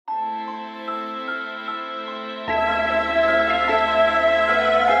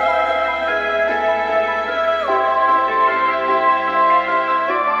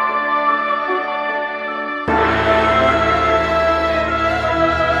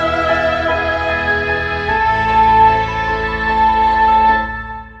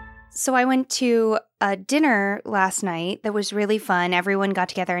So I went to a dinner last night that was really fun. Everyone got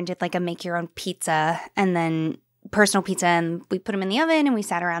together and did like a make your own pizza and then personal pizza, and we put them in the oven and we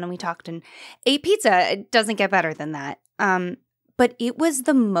sat around and we talked and ate pizza. It doesn't get better than that. But it was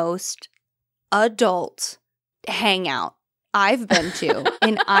the most adult hangout I've been to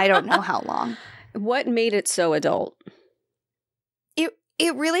in I don't know how long. What made it so adult?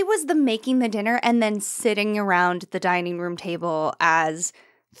 It really was the making the dinner and then sitting around the dining room table as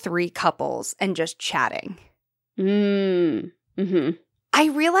 3 couples and just chatting. Mm-hmm. I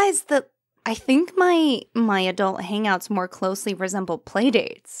realized that I think my adult hangouts more closely resemble play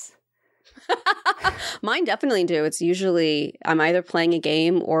dates. Mine definitely do. It's usually I'm either playing a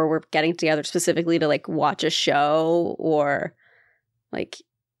game or we're getting together specifically to like watch a show or like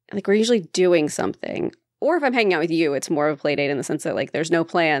we're usually doing something. Or if I'm hanging out with you, it's more of a play date in the sense that like there's no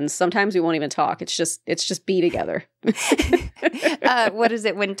plans. Sometimes we won't even talk. It's just be together. What is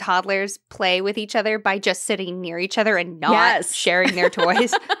it when toddlers play with each other by just sitting near each other and not sharing their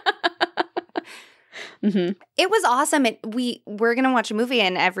toys? Mm-hmm. It was awesome. We're going to watch a movie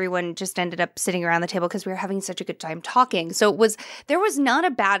and everyone just ended up sitting around the table because we were having such a good time talking. So there was not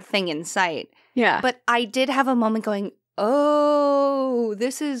a bad thing in sight. Yeah. But I did have a moment going, oh,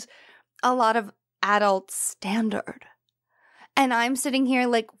 this is a lot of adult standard. And I'm sitting here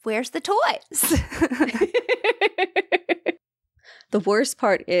like, where's the toys? The worst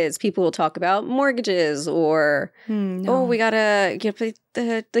part is people will talk about mortgages or, oh, we gotta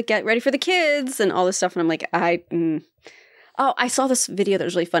get ready for the kids and all this stuff. And I'm like, I saw this video that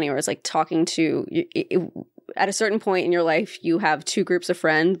was really funny where it's like talking to, at a certain point in your life, you have 2 groups of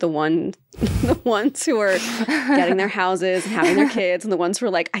friends, the ones who are getting their houses and having their kids, and the ones who are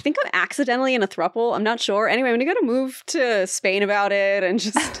like, I think I'm accidentally in a throuple. I'm not sure. Anyway, I'm going to move to Spain about it and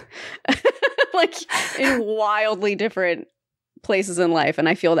just like in wildly different places in life. And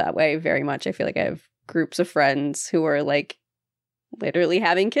I feel that way very much. I feel like I have groups of friends who are like literally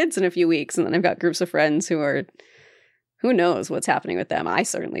having kids in a few weeks. And then I've got groups of friends who knows what's happening with them. I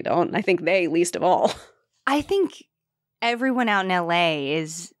certainly don't. I think they least of all. I think everyone out in LA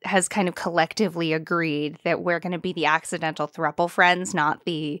has kind of collectively agreed that we're going to be the accidental throuple friends, not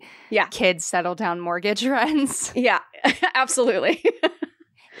the kids settle down mortgage friends. Yeah, absolutely.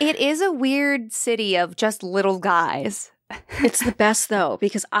 It is a weird city of just little guys. It's the best though,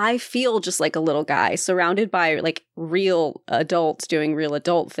 because I feel just like a little guy surrounded by like real adults doing real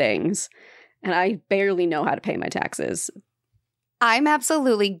adult things. And I barely know how to pay my taxes. I'm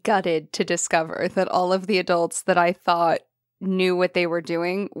absolutely gutted to discover that all of the adults that I thought knew what they were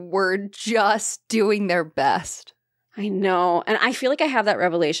doing were just doing their best. I know. And I feel like I have that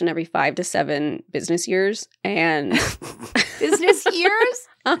revelation every 5 to 7 business years. And business years?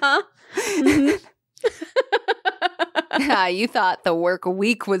 Uh-huh. Mm-hmm. You thought the work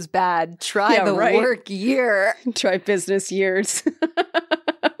week was bad. Try the work year. Try business years.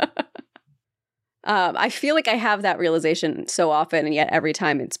 I feel like I have that realization so often, and yet every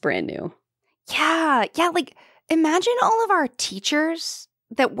time it's brand new. Yeah. Like, imagine all of our teachers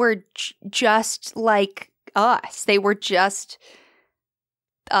that were just like us. They were just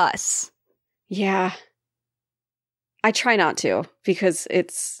us. Yeah. I try not to, because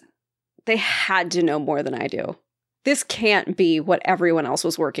they had to know more than I do. This can't be what everyone else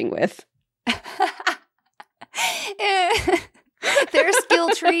was working with. Their skill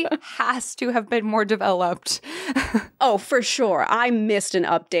tree has to have been more developed. Oh, for sure. I missed an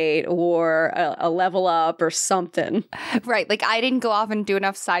update or a level up or something. Right. Like, I didn't go off and do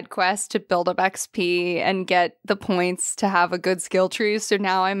enough side quests to build up XP and get the points to have a good skill tree. So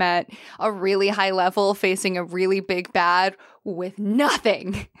now I'm at a really high level facing a really big bad with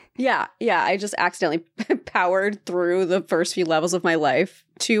nothing. Yeah. I just accidentally powered through the first few levels of my life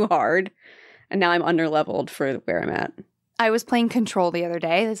too hard. And now I'm underleveled for where I'm at. I was playing Control the other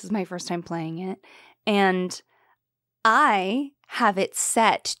day. This is my first time playing it. And I have it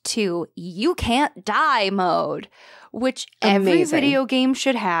set to you can't die mode, which every video game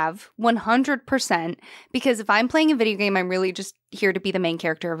should have 100%. Because if I'm playing a video game, I'm really just here to be the main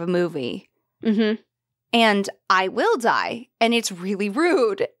character of a movie. Mm-hmm. And I will die. And it's really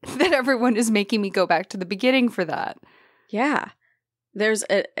rude that everyone is making me go back to the beginning for that. Yeah. There's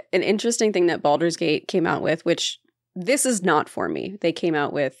an interesting thing that Baldur's Gate came out with, which this is not for me. They came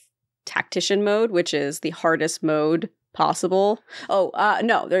out with Tactician mode, which is the hardest mode possible.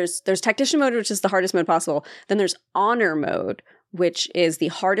 No, there's Tactician mode, which is the hardest mode possible. Then there's Honor mode, which is the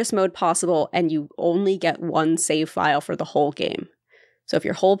hardest mode possible, and you only get one save file for the whole game. So if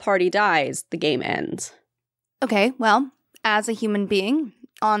your whole party dies, the game ends. Okay, well, as a human being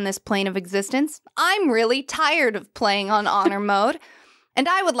on this plane of existence, I'm really tired of playing on Honor mode. And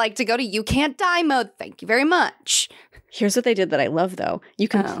I would like to go to You Can't Die mode. Thank you very much. Here's what they did that I love, though. You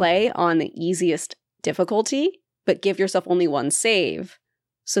can play on the easiest difficulty, but give yourself only one save.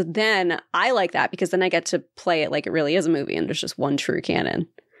 So then I like that because then I get to play it like it really is a movie and there's just one true canon.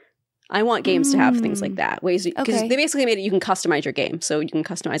 I want games to have things like that. Ways because they basically made it you can customize your game. So you can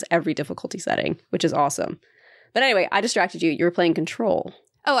customize every difficulty setting, which is awesome. But anyway, I distracted you. You were playing Control.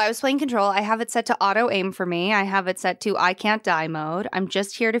 Oh, I was playing Control. I have it set to auto aim for me. I have it set to I Can't Die mode. I'm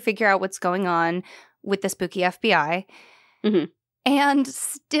just here to figure out what's going on with the spooky FBI. Mm-hmm. And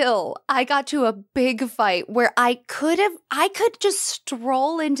still, I got to a big fight where I could just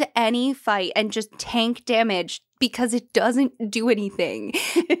stroll into any fight and just tank damage because it doesn't do anything.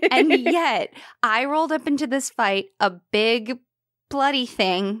 And yet, I rolled up into this fight, a big bloody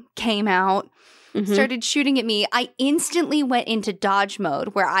thing came out, started shooting at me. I instantly went into dodge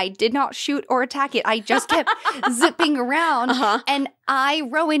mode where I did not shoot or attack it. I just kept zipping around. And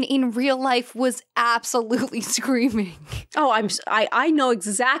Rowan, in real life was absolutely screaming. Oh, I know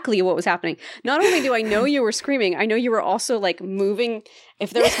exactly what was happening. Not only do I know you were screaming, I know you were also like moving.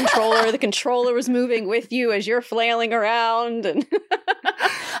 If there was controller, the controller was moving with you as you're flailing around. And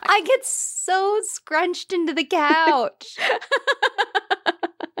I get so scrunched into the couch.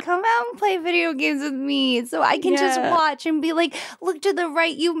 Come out and play video games with me so I can just watch and be like, look to the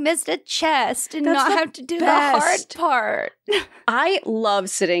right, you missed a chest and not have to do the hard part. I love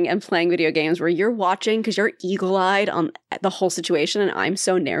sitting and playing video games where you're watching because you're eagle-eyed on the whole situation and I'm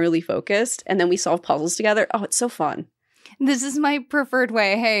so narrowly focused and then we solve puzzles together. Oh, it's so fun. This is my preferred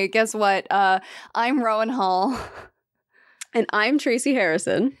way. Hey, guess what? I'm Rowan Hall. And I'm Tracy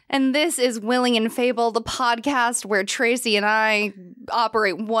Harrison. And this is Willing and Fable, the podcast where Tracy and I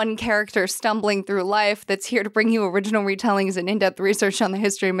operate one character stumbling through life that's here to bring you original retellings and in-depth research on the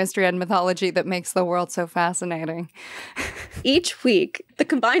history, mystery, and mythology that makes the world so fascinating. Each week, the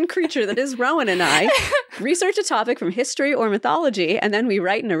combined creature that is Rowan and I research a topic from history or mythology, and then we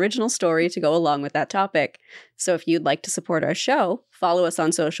write an original story to go along with that topic. So if you'd like to support our show, follow us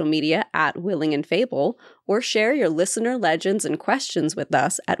on social media at Willing and Fable, or share your listener legends and questions with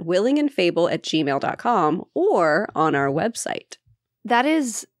us at willingandfable@gmail.com or on our website. That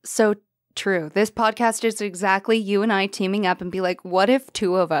is so true. This podcast is exactly you and I teaming up and be like, what if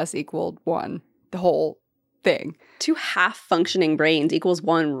two of us equaled one? The whole thing. Two half-functioning brains equals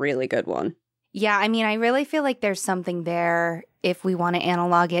one really good one. Yeah, I mean, I really feel like there's something there if we want to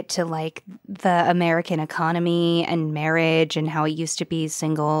analog it to like the American economy and marriage and how it used to be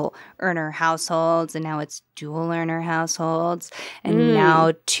single earner households and now it's dual earner households. And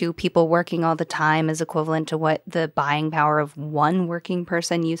now two people working all the time is equivalent to what the buying power of one working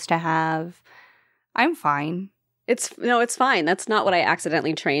person used to have. I'm fine. It's fine. That's not what I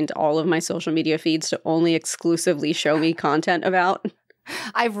accidentally trained all of my social media feeds to only exclusively show me content about.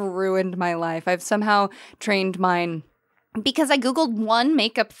 I've ruined my life. I've somehow trained mine because I Googled one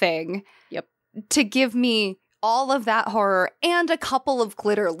makeup thing to give me all of that horror and a couple of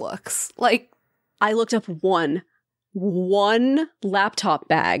glitter looks. Like, I looked up one laptop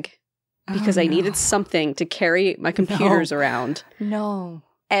bag because I needed something to carry my computers around. No.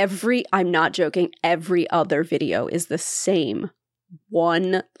 I'm not joking, every other video is the same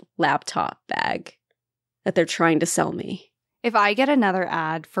one laptop bag that they're trying to sell me. If I get another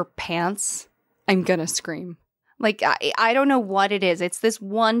ad for pants, I'm gonna scream. Like, I don't know what it is. It's this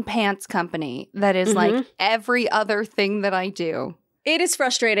one pants company that is like every other thing that I do. It is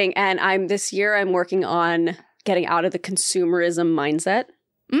frustrating, and this year I'm working on getting out of the consumerism mindset.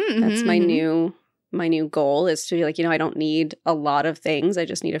 That's my new goal is to be like, I don't need a lot of things. I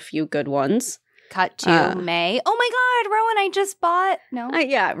just need a few good ones. Cut to May. Oh my God, Rowan, I just bought. No.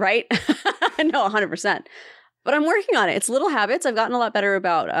 Yeah, right? No, 100%. But I'm working on it. It's little habits. I've gotten a lot better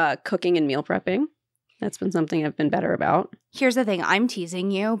about cooking and meal prepping. That's been something I've been better about. Here's the thing. I'm teasing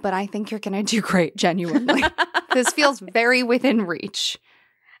you, but I think you're going to do great, genuinely. This feels very within reach.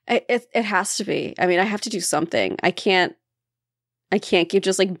 It has to be. I mean, I have to do something. I can't keep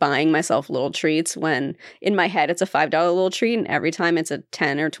just like buying myself little treats when in my head it's a $5 little treat and every time it's a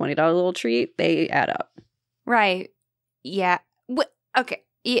 $10 or $20 little treat, they add up. Right. Yeah. Okay.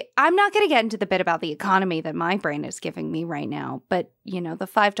 Yeah, I'm not going to get into the bit about the economy that my brain is giving me right now, but, the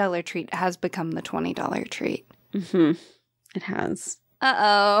 $5 treat has become the $20 treat. Mm-hmm. It has.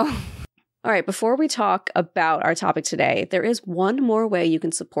 Uh-oh. All right, before we talk about our topic today, there is one more way you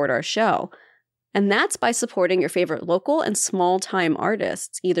can support our show, and that's by supporting your favorite local and small-time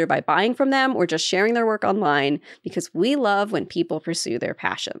artists, either by buying from them or just sharing their work online, because we love when people pursue their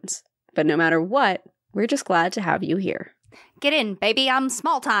passions. But no matter what, we're just glad to have you here. Get in, baby. I'm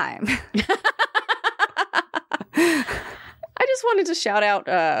small time. I just just wanted to shout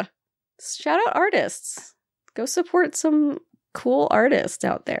out artists. Go support some cool artists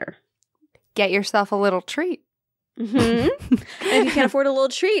out there. Get yourself a little treat. Mm-hmm. And if you can't afford a little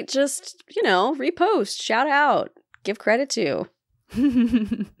treat, just, repost, shout out, give credit to.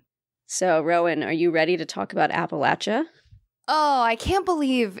 So, Rowan, are you ready to talk about Appalachia? Oh, I can't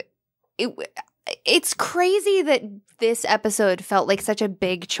believe it. It's crazy that this episode felt like such a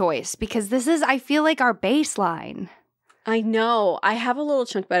big choice because this is, I feel like, our baseline. I know. I have a little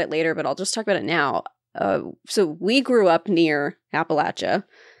chunk about it later, but I'll just talk about it now. So we grew up near Appalachia,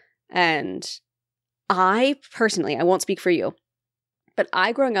 and I personally, I won't speak for you, but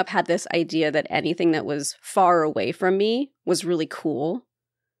I growing up had this idea that anything that was far away from me was really cool.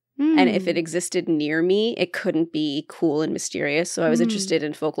 And if it existed near me, it couldn't be cool and mysterious. So I was interested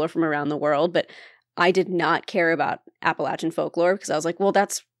in folklore from around the world, but I did not care about Appalachian folklore because I was like, well,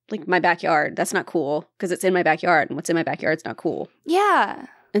 that's like my backyard. That's not cool because it's in my backyard, and what's in my backyard is not cool. Yeah.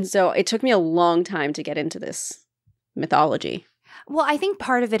 And so it took me a long time to get into this mythology. Well, I think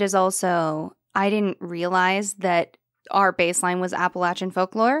part of it is also I didn't realize that our baseline was Appalachian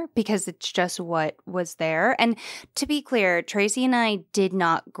folklore because it's just what was there. And to be clear, Tracy and I did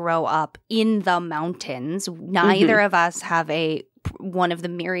not grow up in the mountains. Neither of us have one of the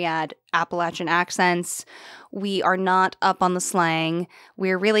myriad Appalachian accents. We are not up on the slang.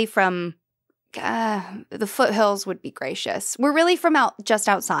 We're really from the foothills would be gracious. We're really from just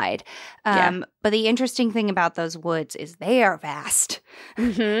outside. But the interesting thing about those woods is they are vast.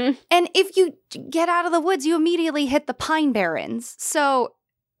 Mm-hmm. And if you get out of the woods, you immediately hit the pine barrens. So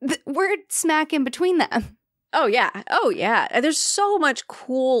we're smack in between them. Oh, yeah. Oh, yeah. There's so much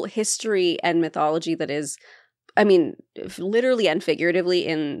cool history and mythology that is, I mean, literally and figuratively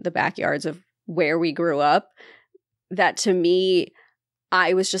in the backyards of where we grew up, that to me,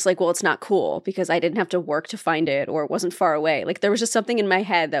 I was just like, well, it's not cool because I didn't have to work to find it or it wasn't far away. Like there was just something in my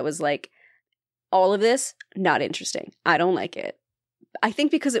head that was like, all of this, not interesting. I don't like it. I think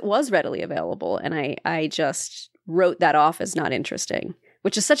because it was readily available and I just wrote that off as not interesting,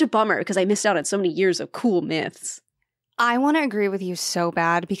 which is such a bummer because I missed out on so many years of cool myths. I want to agree with you so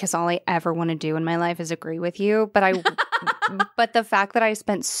bad because all I ever want to do in my life is agree with you. But the fact that I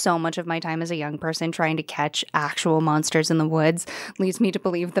spent so much of my time as a young person trying to catch actual monsters in the woods leads me to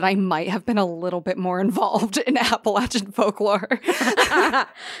believe that I might have been a little bit more involved in Appalachian folklore.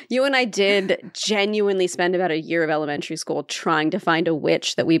 You and I did genuinely spend about a year of elementary school trying to find a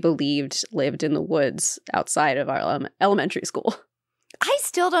witch that we believed lived in the woods outside of our elementary school. I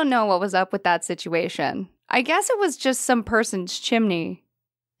still don't know what was up with that situation. I guess it was just some person's chimney.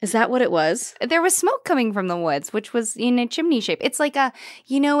 Is that what it was? There was smoke coming from the woods, which was in a chimney shape. It's like at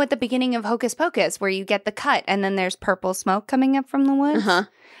the beginning of Hocus Pocus where you get the cut and then there's purple smoke coming up from the woods. Uh-huh.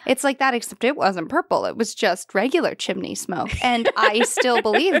 It's like that, except it wasn't purple. It was just regular chimney smoke. And I still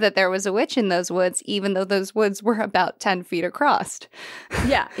believe that there was a witch in those woods, even though those woods were about 10 feet across.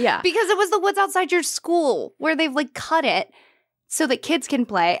 Yeah, yeah. Because it was the woods outside your school where they've like cut it so that kids can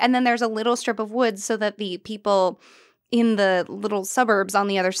play. And then there's a little strip of woods so that the people in the little suburbs on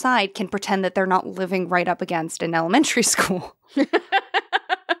the other side can pretend that they're not living right up against an elementary school.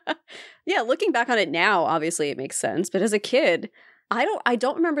 Yeah, looking back on it now, obviously it makes sense. But as a kid, I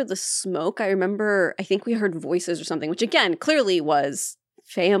don't remember the smoke. I think we heard voices or something, which again, clearly was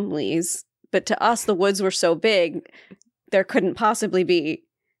families. But to us, the woods were so big, there couldn't possibly be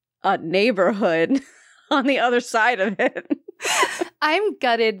a neighborhood on the other side of it. I'm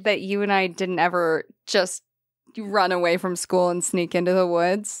gutted that you and I didn't ever just run away from school and sneak into the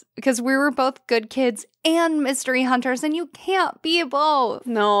woods because we were both good kids and mystery hunters, and you can't be both.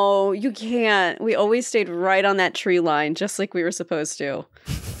 No, you can't. We always stayed right on that tree line, just like we were supposed to.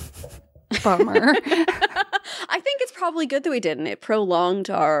 Bummer. I think it's probably good that we didn't. It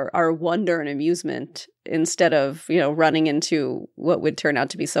prolonged our wonder and amusement instead of, running into what would turn out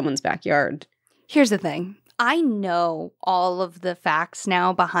to be someone's backyard. Here's the thing. I know all of the facts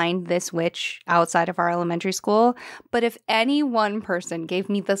now behind this witch outside of our elementary school, but if any one person gave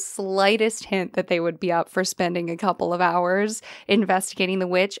me the slightest hint that they would be up for spending a couple of hours investigating the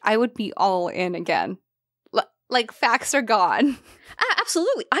witch, I would be all in again. Like, facts are gone.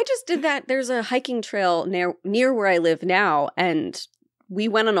 Absolutely. I just did that. There's a hiking trail near where I live now, and we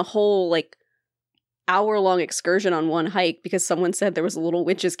went on a whole, hour-long excursion on one hike because someone said there was a little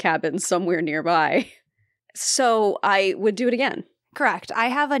witch's cabin somewhere nearby. So I would do it again. Correct. I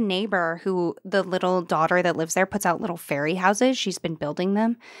have a neighbor who the little daughter that lives there puts out little fairy houses. She's been building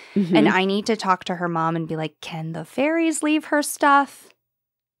them. Mm-hmm. And I need to talk to her mom and be like, can the fairies leave her stuff?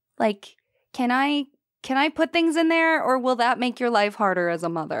 Like, can I put things in there, or will that make your life harder as a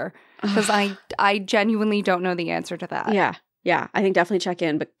mother? Because I genuinely don't know the answer to that. Yeah. Yeah, I think definitely check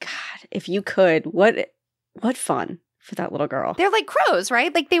in. But God, if you could, what fun for that little girl. They're like crows,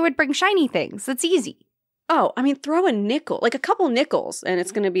 right? Like they would bring shiny things. It's easy. Oh, I mean, throw a nickel, like a couple nickels, and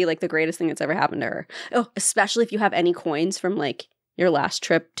it's going to be like the greatest thing that's ever happened to her. Oh, especially if you have any coins from like your last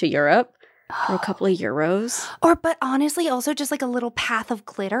trip to Europe for a couple of euros. But honestly, also just like a little path of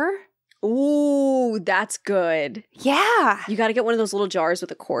glitter. Ooh, that's good. Yeah. You got to get one of those little jars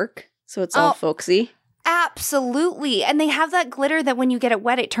with a cork so it's all folksy. Absolutely. And they have that glitter that when you get it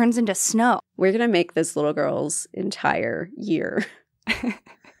wet, it turns into snow. We're going to make this little girl's entire year.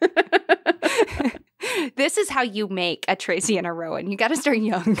 This is how you make a Tracy and a Rowan. You got to start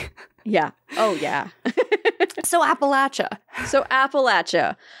young. Yeah. Oh, yeah. So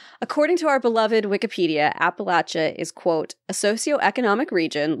Appalachia. According to our beloved Wikipedia, Appalachia is, quote, a socioeconomic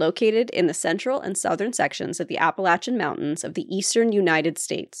region located in the central and southern sections of the Appalachian Mountains of the eastern United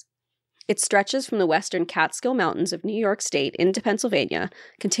States. It stretches from the western Catskill Mountains of New York State into Pennsylvania,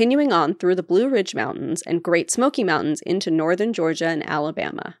 continuing on through the Blue Ridge Mountains and Great Smoky Mountains into northern Georgia and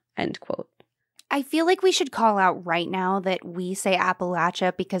Alabama, end quote. I feel like we should call out right now that we say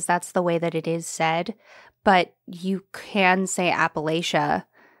Appalachia because that's the way that it is said, but you can say Appalachia,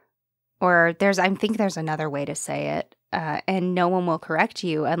 or I think there's another way to say it, and no one will correct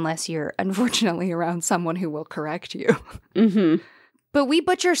you unless you're unfortunately around someone who will correct you. Mm-hmm. But we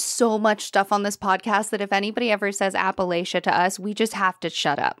butcher so much stuff on this podcast that if anybody ever says Appalachia to us, we just have to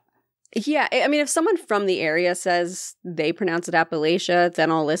shut up. Yeah, I mean, if someone from the area says they pronounce it Appalachia,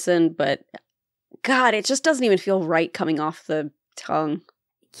 then I'll listen, but God, it just doesn't even feel right coming off the tongue.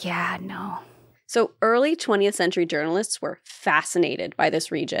 Yeah, no. So early 20th century journalists were fascinated by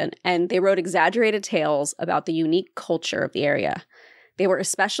this region, and they wrote exaggerated tales about the unique culture of the area. They were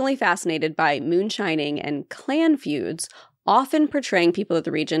especially fascinated by moonshining and clan feuds, often portraying people of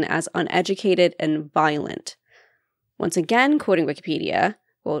the region as uneducated and violent. Once again, quoting Wikipedia,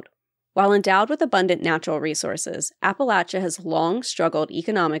 quote, while endowed with abundant natural resources, Appalachia has long struggled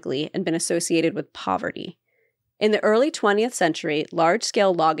economically and been associated with poverty. In the early 20th century,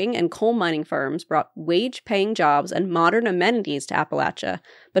 large-scale logging and coal mining firms brought wage-paying jobs and modern amenities to Appalachia,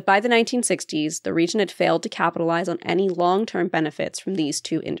 but by the 1960s, the region had failed to capitalize on any long-term benefits from these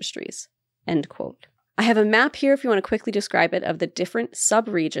two industries. End quote. I have a map here if you want to quickly describe it of the different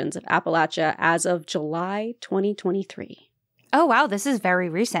sub-regions of Appalachia as of July 2023. Oh, wow. This is very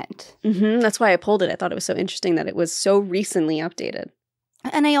recent. That's why I pulled it. I thought it was so interesting that it was so recently updated.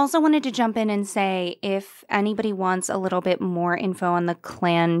 And I also wanted to jump in and say if anybody wants a little bit more info on the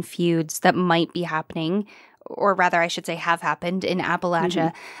clan feuds that might be happening, or rather I should say have happened in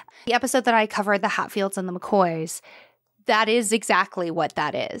Appalachia, the episode that I covered, the Hatfields and the McCoys, that is exactly what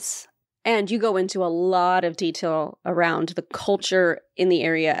that is. And you go into a lot of detail around the culture in the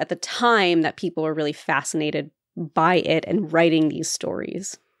area at the time that people were really fascinated by it and writing these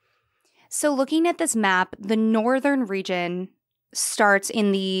stories. So looking at this map, the northern region starts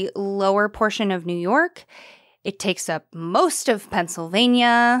in the lower portion of New York. It takes up most of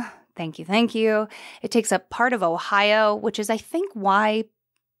Pennsylvania. Thank you. It takes up part of Ohio, which is, I think, why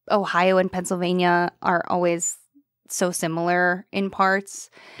Ohio and Pennsylvania are always so similar in parts.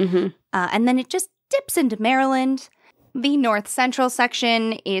 And then it just dips into Maryland. The north central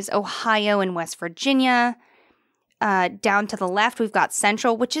section is Ohio and West Virginia. Down to the left, we've got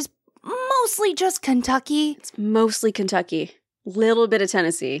Central, which is mostly just Kentucky. It's mostly Kentucky. Little bit of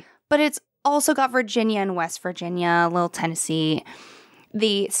Tennessee. But it's also got Virginia and West Virginia, a little Tennessee.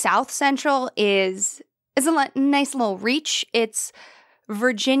 The South Central is a nice little reach. It's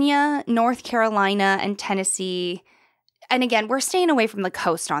Virginia, North Carolina, and Tennessee. And again, we're staying away from the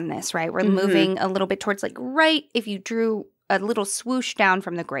coast on this, right? We're moving a little bit towards like right if you drew a little swoosh down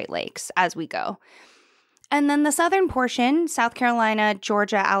from the Great Lakes as we go. And then the southern portion, South Carolina,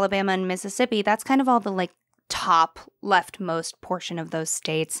 Georgia, Alabama, and Mississippi, that's kind of all the like top leftmost portion of those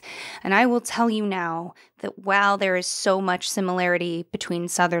states. And I will tell you now that while there is so much similarity between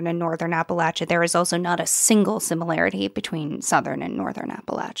southern and northern Appalachia, there is also not a single similarity between southern and northern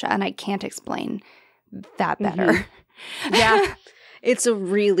Appalachia. And I can't explain that better. Yeah, it's a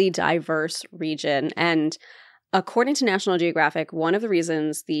really diverse region. And according to National Geographic, one of the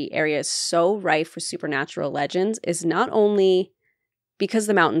reasons the area is so rife for supernatural legends is not only because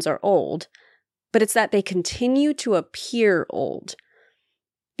the mountains are old, but it's that they continue to appear old.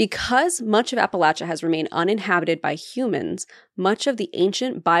 Because much of Appalachia has remained uninhabited by humans, much of the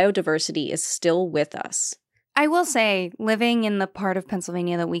ancient biodiversity is still with us. I will say, living in the part of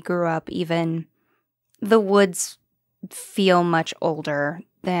Pennsylvania that we grew up, even the woods feel much older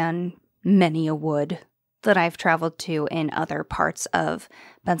than many a wood that I've traveled to in other parts of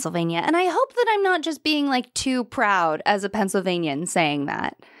Pennsylvania. And I hope that I'm not just being like too proud as a Pennsylvanian saying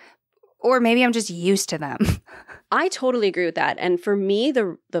that. Or maybe I'm just used to them. I totally agree with that. And for me,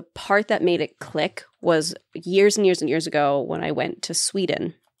 the part that made it click was years and years and years ago when I went to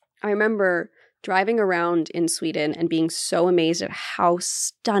Sweden. I remember driving around in Sweden and being so amazed at how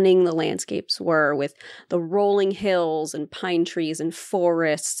stunning the landscapes were, with the rolling hills and pine trees and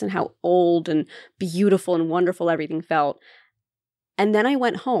forests, and how old and beautiful and wonderful everything felt. And then I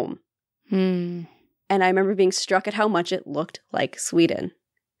went home. And I remember being struck at how much it looked like Sweden.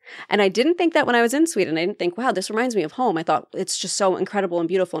 And I didn't think that when I was in Sweden. I didn't think, wow, this reminds me of home. I thought it's just so incredible and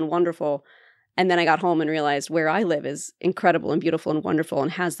beautiful and wonderful. And then I got home and realized where I live is incredible and beautiful and wonderful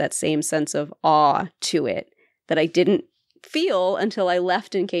and has that same sense of awe to it that I didn't feel until I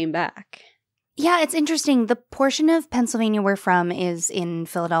left and came back. Yeah, it's interesting. The portion of Pennsylvania we're from is in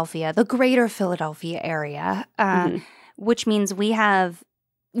Philadelphia, the greater Philadelphia area, which means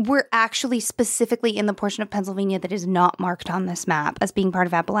we're actually specifically in the portion of Pennsylvania that is not marked on this map as being part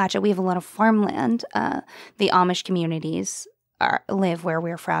of Appalachia. We have a lot of farmland. The Amish communities live where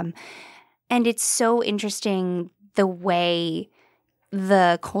we're from. And it's so interesting the way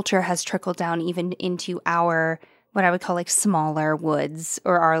the culture has trickled down even into our, what I would call like smaller woods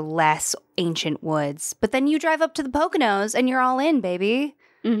or our less ancient woods. But then you drive up to the Poconos and you're all in, baby.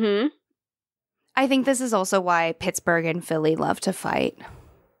 I think this is also why Pittsburgh and Philly love to fight.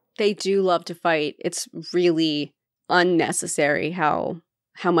 They do love to fight. It's really unnecessary how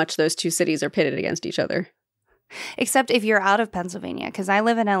much those two cities are pitted against each other. Except if you're out of Pennsylvania, because I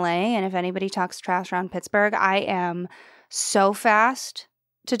live in LA, and if anybody talks trash around Pittsburgh, I am so fast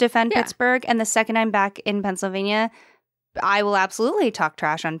to defend Pittsburgh. And the second I'm back in Pennsylvania, I will absolutely talk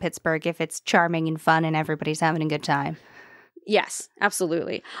trash on Pittsburgh if it's charming and fun and everybody's having a good time. Yes,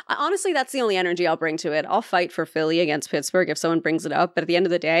 absolutely. Honestly, that's the only energy I'll bring to it. I'll fight for Philly against Pittsburgh if someone brings it up, but at the end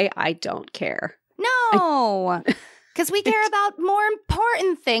of the day, I don't care. No! Because we care about more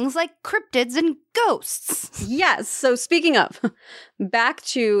important things like cryptids and ghosts. Yes. So speaking of, back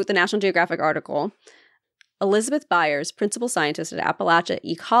to the National Geographic article, Elizabeth Byers, principal scientist at Appalachia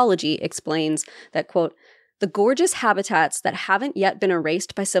Ecology, explains that, quote, the gorgeous habitats that haven't yet been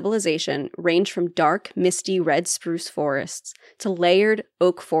erased by civilization range from dark, misty red spruce forests to layered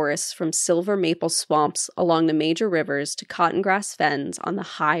oak forests, from silver maple swamps along the major rivers to cotton grass fens on the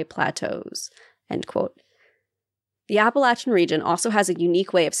high plateaus, end quote. The Appalachian region also has a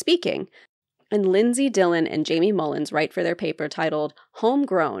unique way of speaking, and Lindsay Dillon and Jamie Mullins write for their paper titled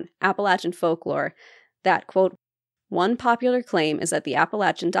Homegrown Appalachian Folklore that, quote, one popular claim is that the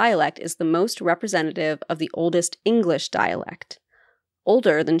Appalachian dialect is the most representative of the oldest English dialect,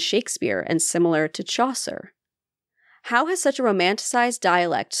 older than Shakespeare and similar to Chaucer. How has such a romanticized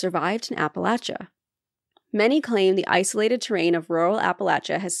dialect survived in Appalachia? Many claim the isolated terrain of rural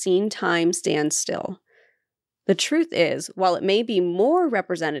Appalachia has seen time stand still. The truth is, while it may be more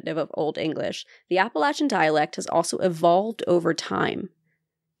representative of Old English, the Appalachian dialect has also evolved over time.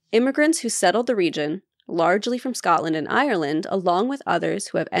 Immigrants who settled the region, largely from Scotland and Ireland, along with others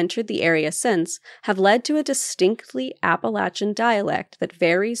who have entered the area since, have led to a distinctly Appalachian dialect that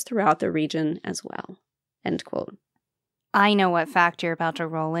varies throughout the region as well. End quote. I know what fact you're about to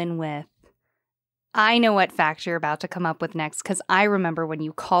roll in with. I know what fact you're about to come up with next, because I remember when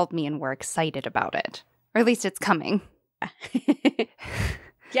you called me and were excited about it. Or at least it's coming.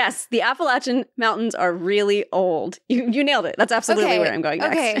 Yes, the Appalachian Mountains are really old. You nailed it. That's absolutely where I'm going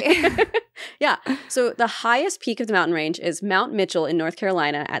next. Okay. Yeah. So the highest peak of the mountain range is Mount Mitchell in North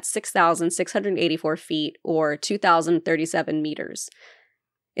Carolina at 6,684 feet or 2,037 meters.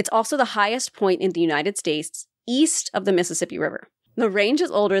 It's also the highest point in the United States east of the Mississippi River. The range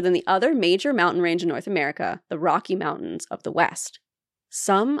is older than the other major mountain range in North America, the Rocky Mountains of the West.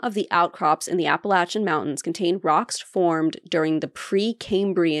 Some of the outcrops in the Appalachian Mountains contain rocks formed during the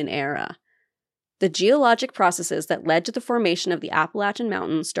Precambrian era. The geologic processes that led to the formation of the Appalachian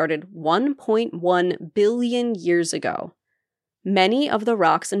Mountains started 1.1 billion years ago. Many of the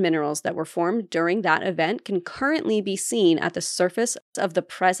rocks and minerals that were formed during that event can currently be seen at the surface of the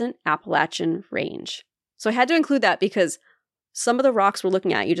present Appalachian Range. So I had to include that because some of the rocks we're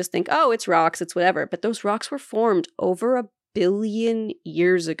looking at, you just think, oh, it's rocks, it's whatever. But those rocks were formed over 1 billion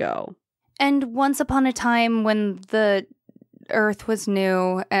years ago. And once upon a time when the Earth was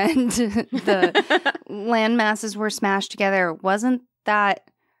new and the land masses were smashed together, wasn't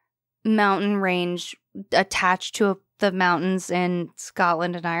that mountain range attached to the mountains in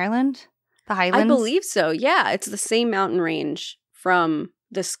Scotland and Ireland? The Highlands? I believe so, yeah. It's the same mountain range from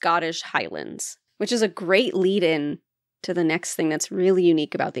the Scottish Highlands, which is a great lead-in to the next thing that's really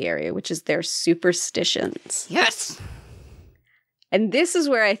unique about the area, which is their superstitions. Yes. And this is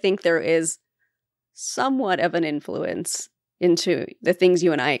where I think there is somewhat of an influence into the things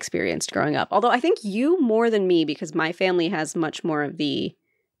you and I experienced growing up. Although I think you more than me, because my family has much more of the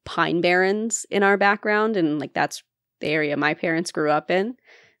Pine Barrens in our background, and like that's the area my parents grew up in.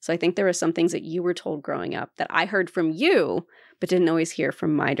 So I think there were some things that you were told growing up that I heard from you, but didn't always hear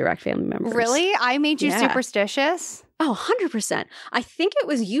from my direct family members. Really? I made you superstitious? Oh, 100%. I think it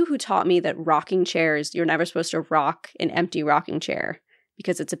was you who taught me that rocking chairs, you're never supposed to rock an empty rocking chair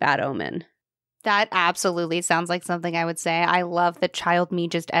because it's a bad omen. That absolutely sounds like something I would say. I love that child me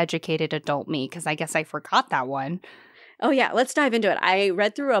just educated adult me, because I guess I forgot that one. Oh, yeah. Let's dive into it. I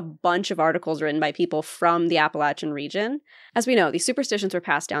read through a bunch of articles written by people from the Appalachian region. As we know, these superstitions were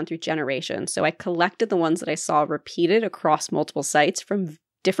passed down through generations. So I collected the ones that I saw repeated across multiple sites from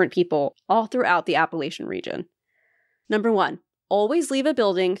different people all throughout the Appalachian region. Number 1, always leave a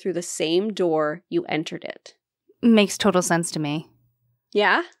building through the same door you entered it. Makes total sense to me.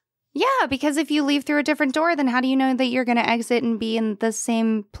 Yeah? Yeah, because if you leave through a different door, then how do you know that you're going to exit and be in the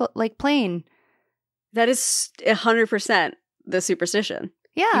same plane? That is 100% the superstition.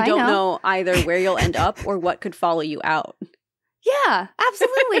 Yeah, you don't know either where you'll end up or what could follow you out. Yeah,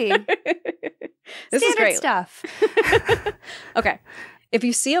 absolutely. This is great stuff. Okay. If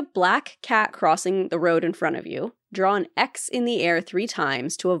you see a black cat crossing the road in front of you, draw an X in the air 3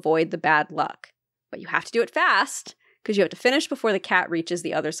 times to avoid the bad luck. But you have to do it fast, because you have to finish before the cat reaches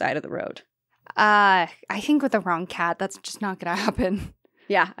the other side of the road. I think with the wrong cat, that's just not going to happen.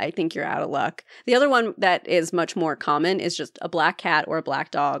 Yeah, I think you're out of luck. The other one that is much more common is just a black cat or a black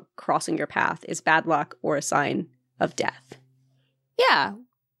dog crossing your path is bad luck or a sign of death. Yeah,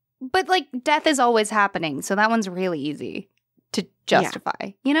 but like death is always happening, so that one's really easy to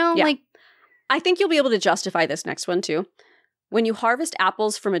justify. You know, like I think you'll be able to justify this next one too. When you harvest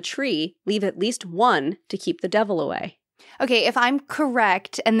apples from a tree, leave at least one to keep the devil away. Okay, if I'm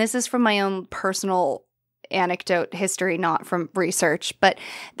correct, and this is from my own personal anecdote history, not from research, but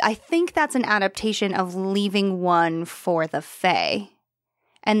I think that's an adaptation of leaving one for the Fae.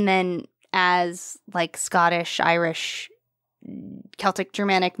 And then as like Scottish, Irish, Celtic,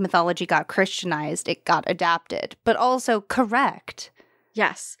 Germanic mythology got Christianized, it got adapted, but also correct.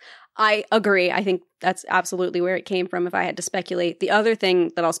 Yes, I agree. I think that's absolutely where it came from if I had to speculate. The other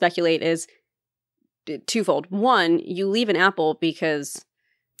thing that I'll speculate is twofold. One, you leave an apple because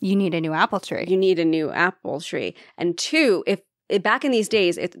you need a new apple tree. You need a new apple tree. And 2, if back in these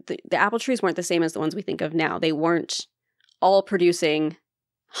days, the apple trees weren't the same as the ones we think of now. They weren't all producing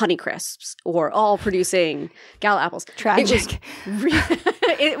Honeycrisps or all producing Gala apples. Tragic.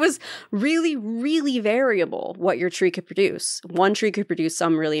 It was really, really variable what your tree could produce. One tree could produce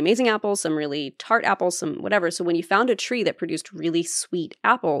some really amazing apples, some really tart apples, some whatever. So when you found a tree that produced really sweet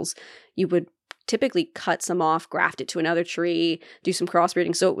apples, you would typically cut some off, graft it to another tree, do some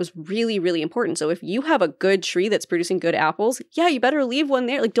crossbreeding. So it was really, really important. So if you have a good tree that's producing good apples, yeah, you better leave one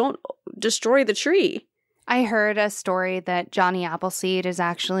there. Like, don't destroy the tree. I heard a story that Johnny Appleseed is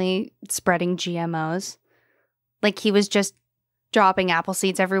actually spreading GMOs. Like, he was just dropping apple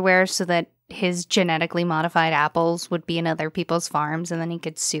seeds everywhere so that his genetically modified apples would be in other people's farms and then he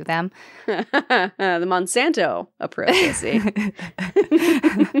could sue them. The Monsanto approach, I see.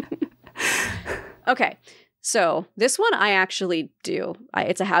 Okay, so this one I actually do.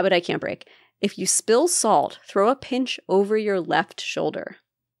 It's a habit I can't break. If you spill salt, throw a pinch over your left shoulder.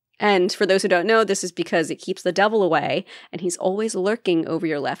 And for those who don't know, this is because it keeps the devil away, and he's always lurking over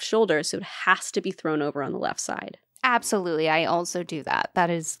your left shoulder, so it has to be thrown over on the left side. Absolutely. I also do that.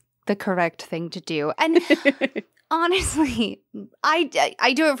 That is the correct thing to do. And honestly,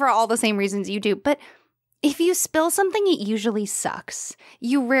 I do it for all the same reasons you do, but if you spill something, it usually sucks.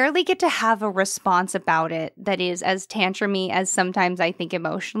 You rarely get to have a response about it that is as tantrumy as sometimes I think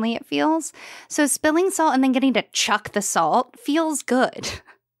emotionally it feels. So spilling salt and then getting to chuck the salt feels good.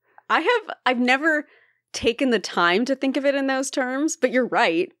 I've never taken the time to think of it in those terms, but you're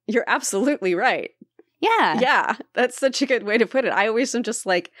right. You're absolutely right. Yeah. Yeah, that's such a good way to put it. I always am just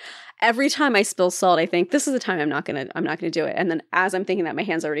like, every time I spill salt, I think this is the time I'm not gonna do it. And then as I'm thinking that, my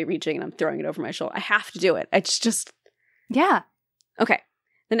hand's already reaching and I'm throwing it over my shoulder. I have to do it. It's just yeah. Okay.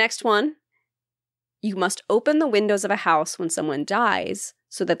 The next one, you must open the windows of a house when someone dies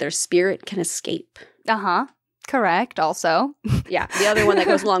so that their spirit can escape. Uh-huh. Correct. Also. Yeah. The other one that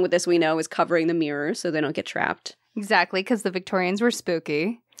goes along with this, we know, is covering the mirrors so they don't get trapped. Exactly, because the Victorians were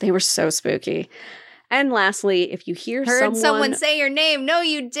spooky. They were so spooky. And lastly, if you hear someone say your name, no,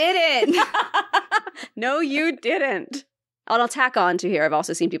 you didn't. No, you didn't. And I'll tack on to here. I've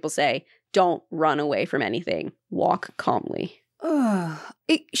also seen people say, don't run away from anything. Walk calmly.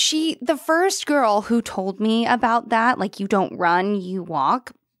 The first girl who told me about that, like, you don't run, you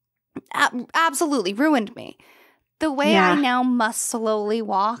walk, absolutely ruined me. The way I now must slowly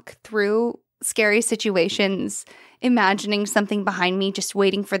walk through scary situations, imagining something behind me, just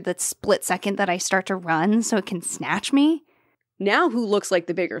waiting for the split second that I start to run so it can snatch me. Now who looks like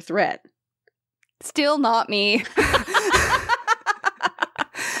the bigger threat? Still not me.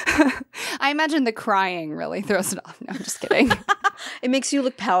 I imagine the crying really throws it off. No, I'm just kidding. It makes you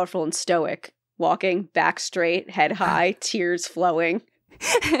look powerful and stoic. Walking back straight, head high, tears flowing.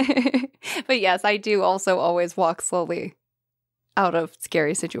 But yes, I do also always walk slowly out of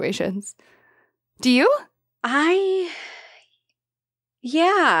scary situations. Do you?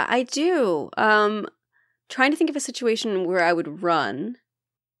 Yeah, I do. Trying to think of a situation where I would run.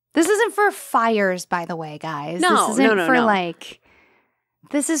 This isn't for fires, by the way, guys. No, this isn't for no. like.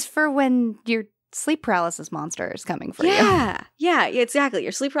 This is for when your sleep paralysis monster is coming for you. Yeah, exactly.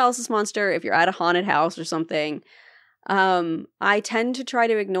 Your sleep paralysis monster, if you're at a haunted house or something. I tend to try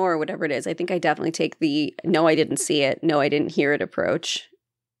to ignore whatever it is. I think I definitely take the no, I didn't see it, no, I didn't hear it approach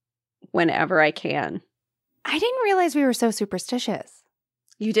whenever I can. I didn't realize we were so superstitious.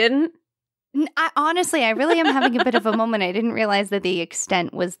 You didn't? Honestly, I really am having a bit of a moment. I didn't realize that the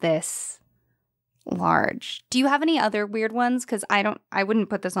extent was this large. Do you have any other weird ones? Because I wouldn't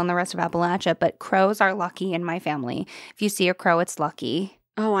put this on the rest of Appalachia, but crows are lucky in my family. If you see a crow, it's lucky.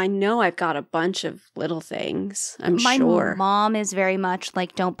 Oh, I know I've got a bunch of little things, I'm sure. My mom is very much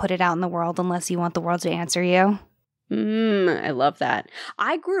like, don't put it out in the world unless you want the world to answer you. I love that.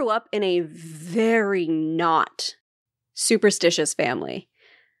 I grew up in a very not superstitious family.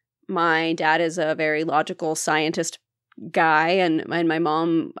 My dad is a very logical scientist guy, and my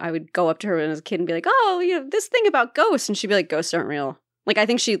mom, I would go up to her when I was a kid and be like, oh, this thing about ghosts, and she'd be like, ghosts aren't real. Like, I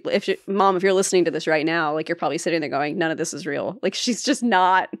think Mom, if you're listening to this right now, like, you're probably sitting there going, none of this is real. Like, she's just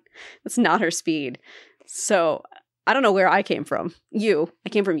that's not her speed. So, I don't know where I came from. I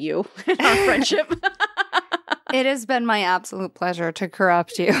came from you in our friendship. It has been my absolute pleasure to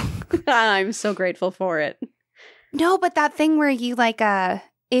corrupt you. I'm so grateful for it. No, but that thing where you, like,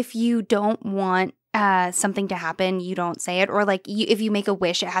 if you don't want something to happen, you don't say it. Or, like, if you make a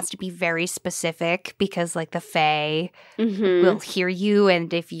wish, it has to be very specific because, like, the fae will hear you.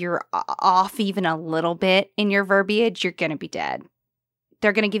 And if you're off even a little bit in your verbiage, you're going to be dead.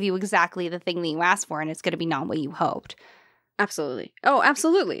 They're going to give you exactly the thing that you asked for, and it's going to be not what you hoped. Absolutely. Oh,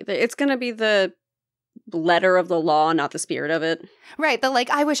 absolutely. It's going to be the letter of the law, not the spirit of it. Right. They're like,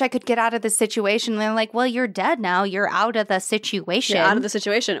 I wish I could get out of this situation. And they're like, well, you're dead now. You're out of the situation. You're out of the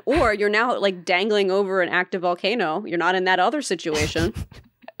situation. Or you're now, like, dangling over an active volcano. You're not in that other situation.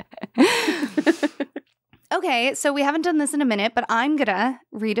 Okay, so we haven't done this in a minute, but I'm going to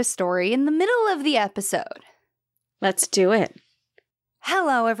read a story in the middle of the episode. Let's do it.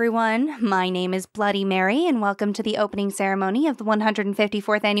 Hello, everyone. My name is Bloody Mary, and welcome to the opening ceremony of the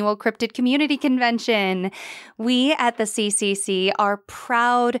 154th Annual Cryptid Community Convention. We at the CCC are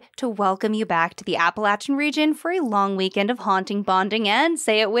proud to welcome you back to the Appalachian region for a long weekend of haunting, bonding, and,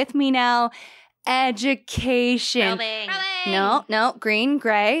 say it with me now, education. No, green,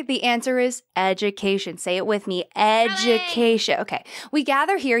 gray. The answer is education. Say it with me. Education. Okay. We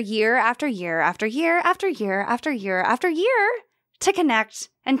gather here year after year after year after year after year after year to connect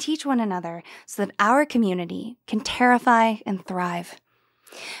and teach one another so that our community can terrify and thrive.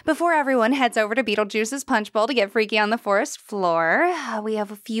 Before everyone heads over to Beetlejuice's Punch Bowl to get freaky on the forest floor, we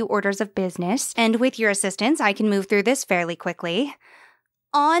have a few orders of business, and with your assistance, I can move through this fairly quickly.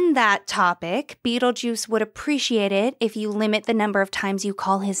 On that topic, Beetlejuice would appreciate it if you limit the number of times you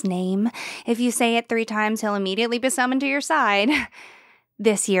call his name. If you say it 3 times, he'll immediately be summoned to your side.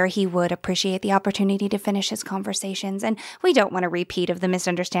 This year, he would appreciate the opportunity to finish his conversations, and we don't want a repeat of the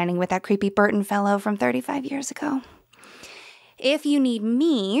misunderstanding with that creepy Burton fellow from 35 years ago. If you need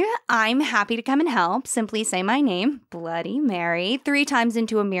me, I'm happy to come and help. Simply say my name, Bloody Mary, 3 times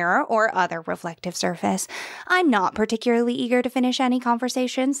into a mirror or other reflective surface. I'm not particularly eager to finish any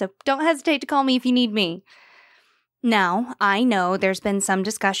conversation, so don't hesitate to call me if you need me. Now, I know there's been some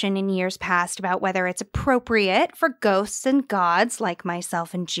discussion in years past about whether it's appropriate for ghosts and gods like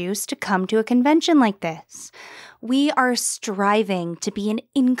myself and Juice to come to a convention like this. We are striving to be an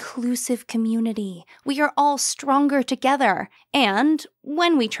inclusive community. We are all stronger together. And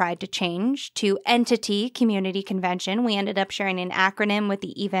when we tried to change to Entity Community Convention, we ended up sharing an acronym with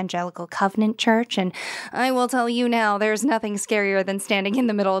the Evangelical Covenant Church. And I will tell you now, there's nothing scarier than standing in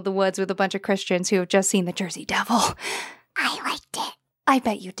the middle of the woods with a bunch of Christians who have just seen the Jersey Devil. I liked it. I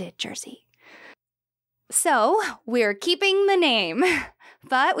bet you did, Jersey. So, we're keeping the name.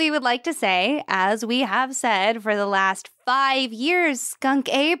 But we would like to say, as we have said for the last 5 years, Skunk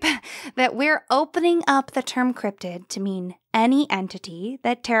Ape, that we're opening up the term cryptid to mean any entity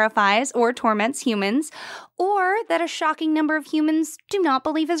that terrifies or torments humans, or that a shocking number of humans do not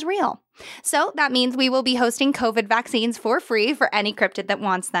believe is real. So that means we will be hosting COVID vaccines for free for any cryptid that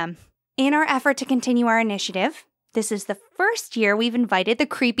wants them. In our effort to continue our initiative, this is the first year we've invited the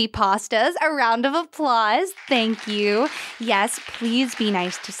creepypastas. A round of applause. Thank you. Yes, please be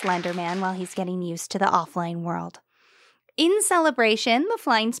nice to Slenderman while he's getting used to the offline world. In celebration, the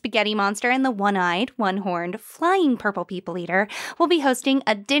Flying Spaghetti Monster and the One-Eyed, One-Horned, Flying Purple People Eater will be hosting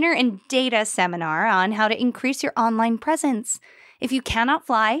a dinner and data seminar on how to increase your online presence. If you cannot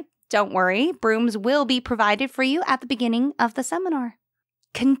fly, don't worry. Brooms will be provided for you at the beginning of the seminar.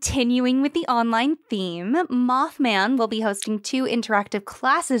 Continuing with the online theme, Mothman will be hosting 2 interactive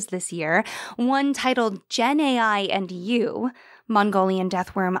classes this year, one titled Gen AI and You. Mongolian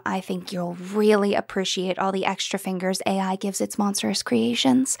Deathworm, I think you'll really appreciate all the extra fingers AI gives its monstrous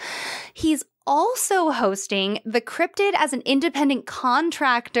creations. He's also hosting The Cryptid as an Independent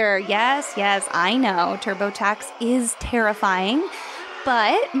Contractor. Yes, I know, TurboTax is terrifying.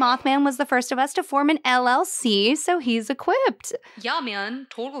 But Mothman was the first of us to form an LLC, so he's equipped. Yeah, man,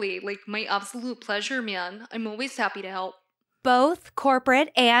 totally. Like, my absolute pleasure, man. I'm always happy to help. Both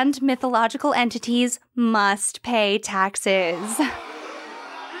corporate and mythological entities must pay taxes.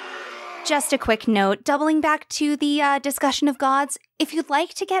 Just a quick note, doubling back to the discussion of gods, if you'd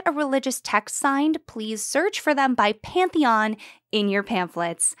like to get a religious text signed, please search for them by Pantheon in your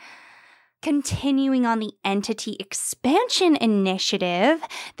pamphlets. Continuing on the entity expansion initiative,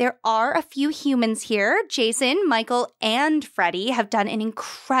 there are a few humans here. Jason, Michael, and Freddie have done an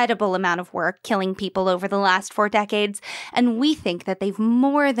incredible amount of work killing people over the last 4 decades, and we think that they've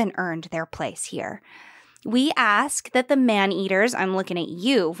more than earned their place here. We ask that the man-eaters, I'm looking at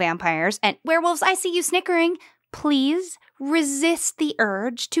you, vampires, and werewolves, I see you snickering, please resist the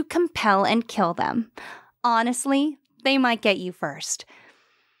urge to compel and kill them. Honestly, they might get you first.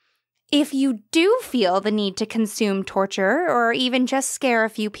 If you do feel the need to consume torture or even just scare a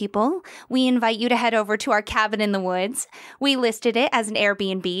few people, we invite you to head over to our cabin in the woods. We listed it as an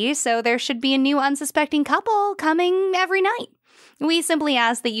Airbnb, so there should be a new unsuspecting couple coming every night. We simply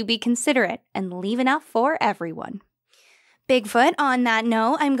ask that you be considerate and leave enough for everyone. Bigfoot, on that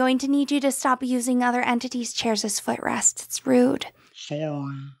note, I'm going to need you to stop using other entities' chairs as footrests. It's rude. Sure.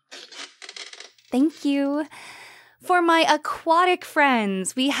 Thank you. For my aquatic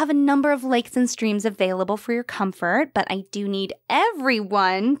friends, we have a number of lakes and streams available for your comfort, but I do need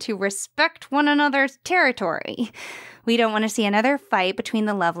everyone to respect one another's territory. We don't want to see another fight between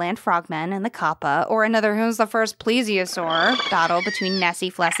the Loveland Frogmen and the Kappa, or another who's the first plesiosaur battle between Nessie,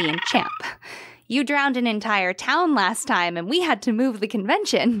 Flessie, and Champ. You drowned an entire town last time, and we had to move the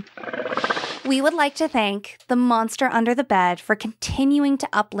convention. We would like to thank the Monster Under the Bed for continuing to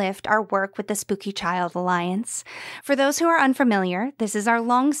uplift our work with the Spooky Child Alliance. For those who are unfamiliar, this is our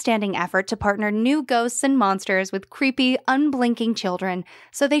long-standing effort to partner new ghosts and monsters with creepy, unblinking children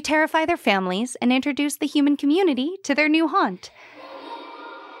so they terrify their families and introduce the human community to their new haunt.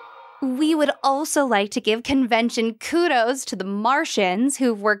 We would also like to give convention kudos to the Martians,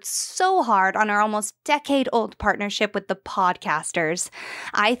 who've worked so hard on our almost decade-old partnership with the podcasters.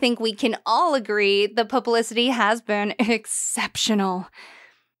 I think we can all agree the publicity has been exceptional.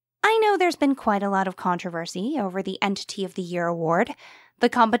 I know there's been quite a lot of controversy over the Entity of the Year award, the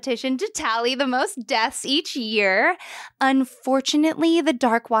competition to tally the most deaths each year. Unfortunately, the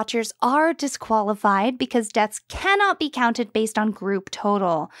Dark Watchers are disqualified because deaths cannot be counted based on group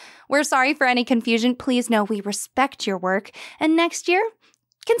total. We're sorry for any confusion. Please know we respect your work. And next year,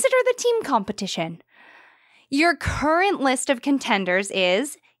 consider the team competition. Your current list of contenders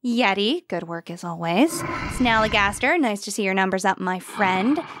is Yeti, good work as always. Snallygaster, nice to see your numbers up, my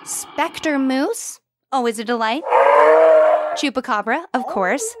friend. Spectre Moose, always a delight. Chupacabra, of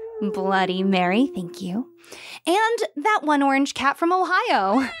course. Bloody Mary, thank you. And that one orange cat from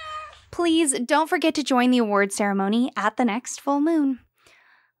Ohio. Please don't forget to join the award ceremony at the next full moon.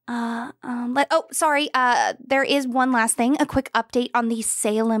 There is one last thing, a quick update on the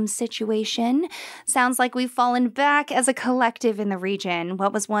Salem situation. Sounds like we've fallen back as a collective in the region.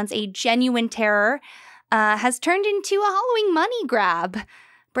 What was once a genuine terror has turned into a Halloween money grab.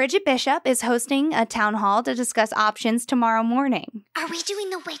 Bridget Bishop is hosting a town hall to discuss options tomorrow morning. Are we doing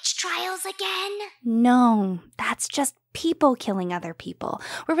the witch trials again? No, that's just people killing other people.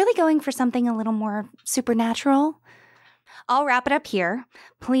 We're really going for something a little more supernatural. I'll wrap it up here.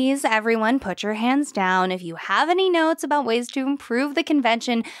 Please, everyone, put your hands down. If you have any notes about ways to improve the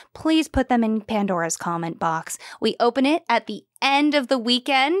convention, please put them in Pandora's comment box. We open it at the end of the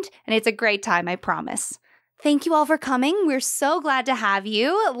weekend, and it's a great time, I promise. Thank you all for coming. We're so glad to have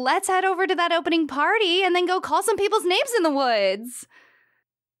you. Let's head over to that opening party and then go call some people's names in the woods.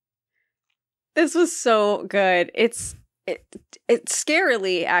 This was so good. It's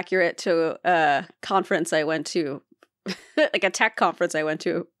scarily accurate to a conference I went to, like a tech conference I went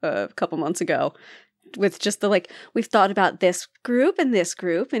to a couple months ago, with just the we've thought about this group,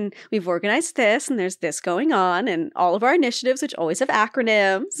 and we've organized this, and there's this going on, and all of our initiatives, which always have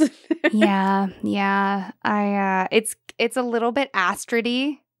acronyms. Yeah. It's a little bit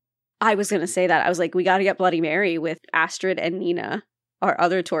Astrid-y. I was going to say that. I was like, we got to get Bloody Mary with Astrid and Nina, our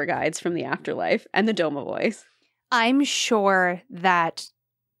other tour guides from the afterlife, and the Doma Boys. I'm sure that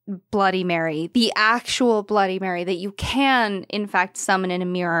Bloody Mary, the actual Bloody Mary that you can, in fact, summon in a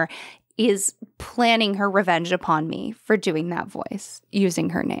mirror, is planning her revenge upon me for doing that voice, using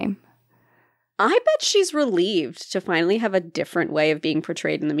her name. I bet she's relieved to finally have a different way of being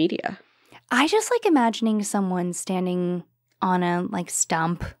portrayed in the media. I just like imagining someone standing on a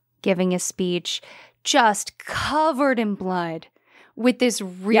stump, giving a speech, just covered in blood, with this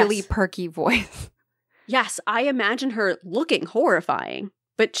really perky voice. Yes, I imagine her looking horrifying,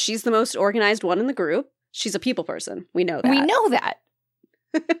 but she's the most organized one in the group. She's a people person. We know that. We know that.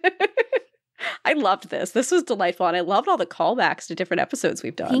 I loved this. This was delightful, and I loved all the callbacks to different episodes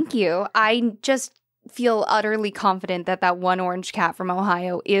we've done. Thank you. I just feel utterly confident that one orange cat from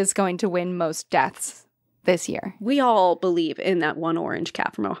Ohio is going to win most deaths this year. We all believe in that one orange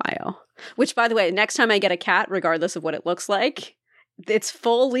cat from Ohio. Which, by the way, next time I get a cat, regardless of what it looks like, its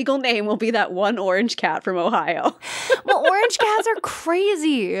full legal name will be that one orange cat from Ohio. Well, orange cats are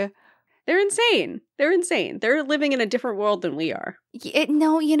crazy. They're insane. They're living in a different world than we are.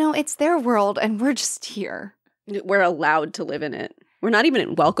 It's their world, and we're just here. We're allowed to live in it. We're not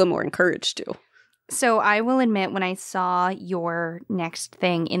even welcome or encouraged to. So I will admit, when I saw your next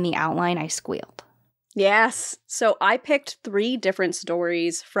thing in the outline, I squealed. Yes. So I picked 3 different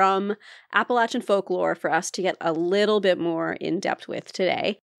stories from Appalachian folklore for us to get a little bit more in depth with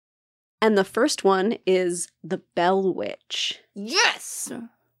today. And the first one is the Bell Witch. Yes!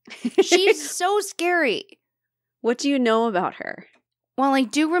 She's so scary. What do you know about her? Well, I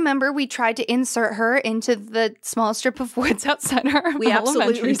do remember we tried to insert her into the small strip of woods outside our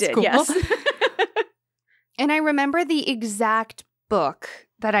elementary school. Yes. And I remember the exact book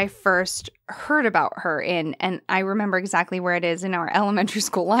that I first heard about her in, and I remember exactly where it is in our elementary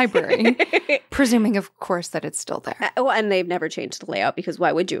school library, presuming, of course, that it's still there. And they've never changed the layout, because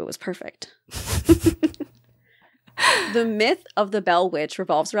why would you? It was perfect. The myth of the Bell Witch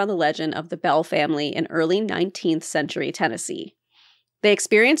revolves around the legend of the Bell family in early 19th century Tennessee. They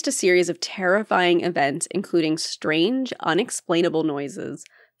experienced a series of terrifying events, including strange, unexplainable noises,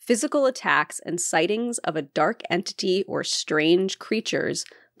 physical attacks, and sightings of a dark entity or strange creatures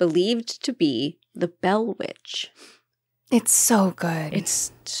believed to be the Bell Witch. It's so good.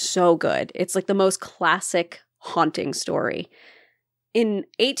 It's so good. It's like the most classic haunting story. In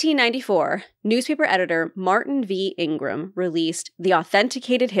 1894, newspaper editor Martin V. Ingram released The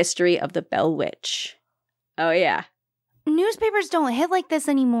Authenticated History of the Bell Witch. Oh, yeah. Newspapers don't hit like this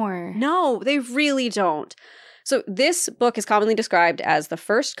anymore. No, they really don't. So this book is commonly described as the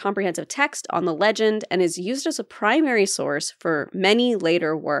first comprehensive text on the legend and is used as a primary source for many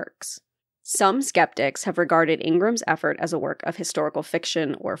later works. Some skeptics have regarded Ingram's effort as a work of historical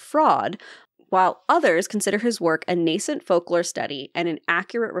fiction or fraud, while others consider his work a nascent folklore study and an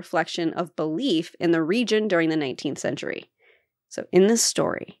accurate reflection of belief in the region during the 19th century. So in this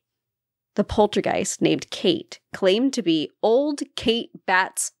story, the poltergeist named Kate claimed to be Old Kate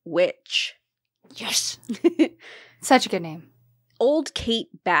Bat's witch. Yes. Such a good name. Old Kate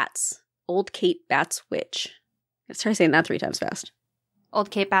Bat's. Old Kate Bat's witch. Let's try saying that 3 times fast.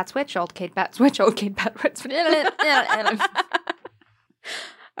 Old Kate Bat's witch, Old Kate Bat's witch, Old Kate Bat's witch.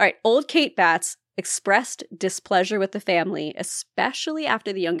 All right, Old Kate Batts expressed displeasure with the family, especially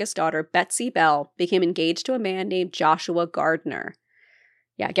after the youngest daughter, Betsy Bell, became engaged to a man named Joshua Gardner.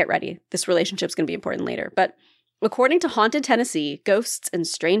 Yeah, get ready. This relationship's going to be important later. But according to Haunted Tennessee, Ghosts and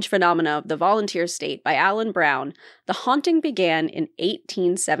Strange Phenomena of the Volunteer State by Alan Brown, the haunting began in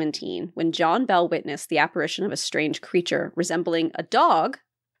 1817 when John Bell witnessed the apparition of a strange creature resembling a dog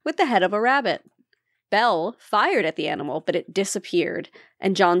with the head of a rabbit. Bell fired at the animal, but it disappeared,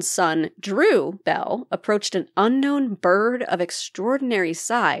 and John's son, Drew Bell, approached an unknown bird of extraordinary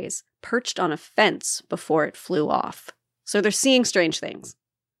size perched on a fence before it flew off. So they're seeing strange things.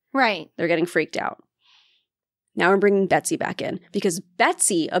 Right. They're getting freaked out. Now we're bringing Betsy back in because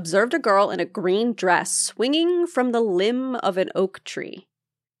Betsy observed a girl in a green dress swinging from the limb of an oak tree.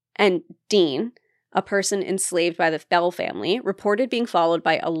 And Dean, a person enslaved by the Bell family, reported being followed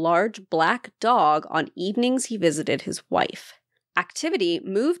by a large black dog on evenings he visited his wife. Activity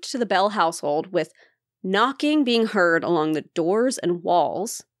moved to the Bell household with knocking being heard along the doors and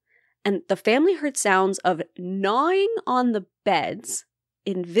walls, and the family heard sounds of gnawing on the beds,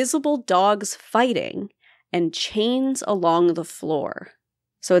 invisible dogs fighting, and chains along the floor.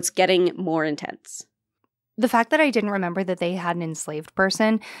 So it's getting more intense. The fact that I didn't remember that they had an enslaved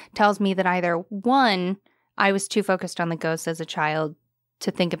person tells me that either, one, I was too focused on the ghosts as a child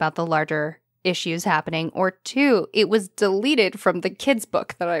to think about the larger issues happening, or two, it was deleted from the kids'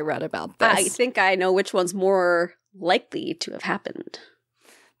 book that I read about this. I think I know which one's more likely to have happened.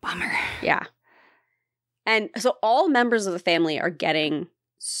 Bummer. Yeah. And so all members of the family are getting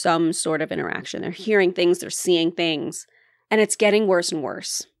some sort of interaction. They're hearing things, they're seeing things, and it's getting worse and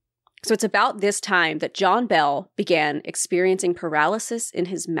worse. So it's about this time that John Bell began experiencing paralysis in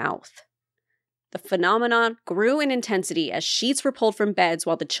his mouth. The phenomenon grew in intensity as sheets were pulled from beds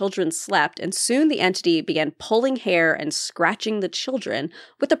while the children slept, and soon the entity began pulling hair and scratching the children,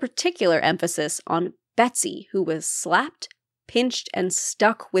 with a particular emphasis on Betsy, who was slapped, pinched, and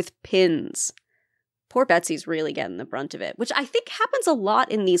stuck with pins. Poor Betsy's really getting the brunt of it, which I think happens a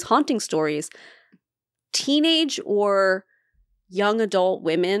lot in these haunting stories. Teenage or young adult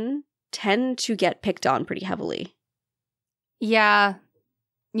women tend to get picked on pretty heavily. Yeah,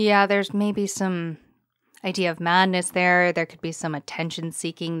 there's maybe some idea of madness there. There could be some attention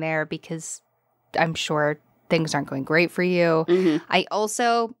seeking there because I'm sure things aren't going great for you.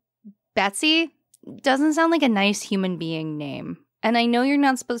 Mm-hmm. Betsy doesn't sound like a nice human being name. And I know you're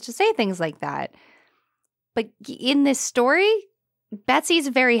not supposed to say things like that. But in this story, Betsy's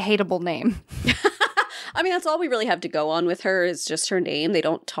a very hateable name. I mean, that's all we really have to go on with her is just her name. They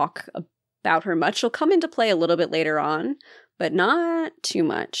don't talk about her much. She'll come into play a little bit later on, but not too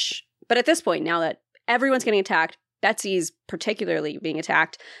much. But at this point, now that everyone's getting attacked, Betsy's particularly being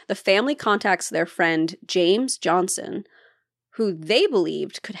attacked, the family contacts their friend James Johnson, who they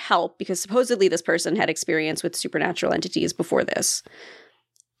believed could help because supposedly this person had experience with supernatural entities before this.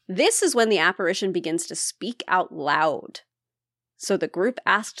 This is when the apparition begins to speak out loud. So the group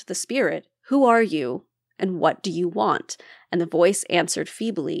asked the spirit, "Who are you? And what do you want?" And the voice answered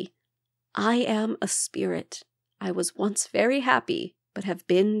feebly, "I am a spirit. I was once very happy, but have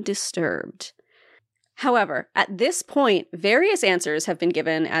been disturbed." However, at this point, various answers have been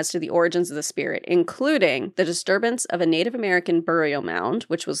given as to the origins of the spirit, including the disturbance of a Native American burial mound,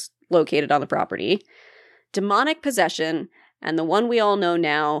 which was located on the property, demonic possession, and the one we all know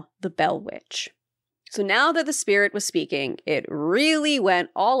now, the Bell Witch. So now that the spirit was speaking, it really went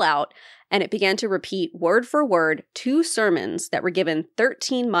all out, and it began to repeat word for word 2 sermons that were given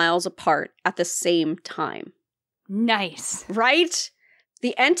 13 miles apart at the same time. Nice. Right?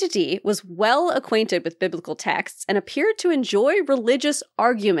 The entity was well acquainted with biblical texts and appeared to enjoy religious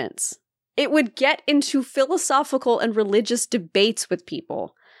arguments. It would get into philosophical and religious debates with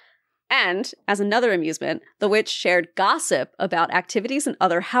people. And, as another amusement, the witch shared gossip about activities in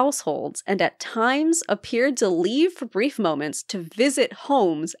other households and at times appeared to leave for brief moments to visit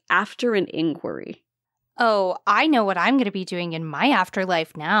homes after an inquiry. Oh, I know what I'm going to be doing in my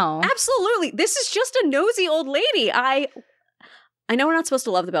afterlife now. Absolutely. This is just a nosy old lady. I know we're not supposed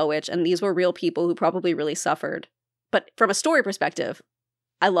to love the Bell Witch, and these were real people who probably really suffered. But from a story perspective,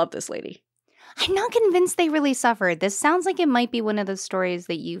 I love this lady. I'm not convinced they really suffered. This sounds like it might be one of those stories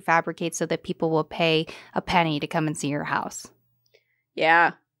that you fabricate so that people will pay a penny to come and see your house.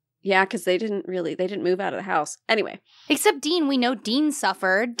 Yeah. Yeah, because they didn't move out of the house. Anyway. Except Dean. We know Dean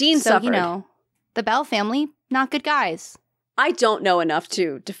suffered. Dean suffered. You know, the Bell family, not good guys. I don't know enough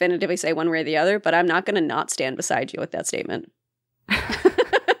to definitively say one way or the other, but I'm not going to not stand beside you with that statement.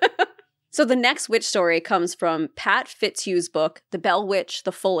 So the next witch story comes from Pat Fitzhugh's book, The Bell Witch,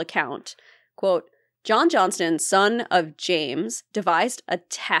 The Full Account. Quote, John Johnston, son of James, devised a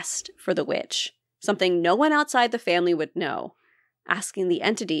test for the witch, something no one outside the family would know, asking the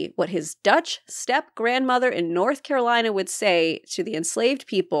entity what his Dutch step-grandmother in North Carolina would say to the enslaved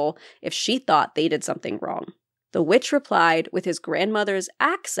people if she thought they did something wrong. The witch replied with his grandmother's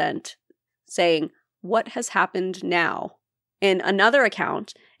accent, saying, "What has happened now?" In another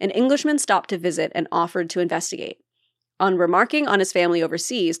account, an Englishman stopped to visit and offered to investigate. On remarking on his family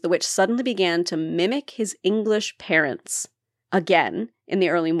overseas, the witch suddenly began to mimic his English parents. Again, in the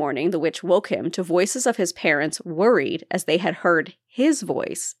early morning, the witch woke him to voices of his parents worried as they had heard his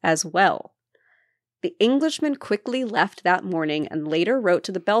voice as well. The Englishman quickly left that morning and later wrote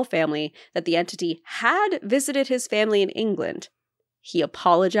to the Bell family that the entity had visited his family in England. He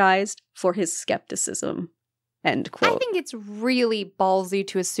apologized for his skepticism. End quote. I think it's really ballsy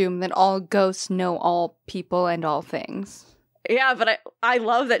to assume that all ghosts know all people and all things. Yeah, but I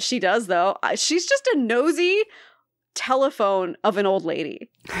love that she does, though. She's just a nosy telephone of an old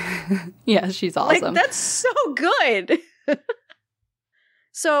lady. Yeah, she's awesome. Like, that's so good.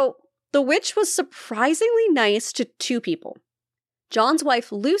 So, the witch was surprisingly nice to two people. John's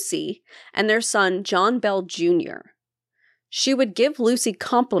wife, Lucy, and their son, John Bell Jr. She would give Lucy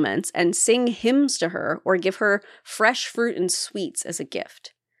compliments and sing hymns to her or give her fresh fruit and sweets as a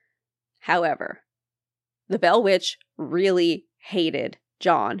gift. However, the Bell Witch really hated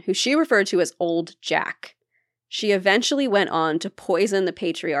John, who she referred to as Old Jack. She eventually went on to poison the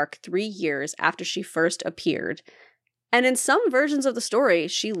patriarch 3 years after she first appeared. And in some versions of the story,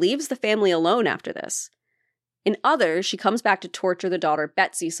 she leaves the family alone after this. In others, she comes back to torture the daughter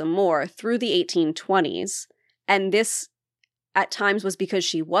Betsy some more through the 1820s. And this, at times, was because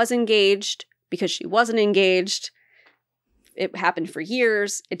she was engaged, because she wasn't engaged. It happened for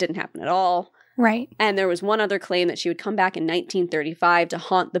years. It didn't happen at all. Right. And there was one other claim that she would come back in 1935 to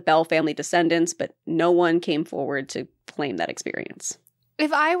haunt the Bell family descendants, but no one came forward to claim that experience.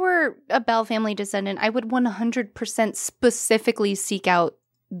 If I were a Bell family descendant, I would 100% specifically seek out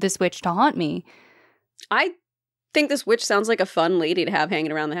this witch to haunt me. I think this witch sounds like a fun lady to have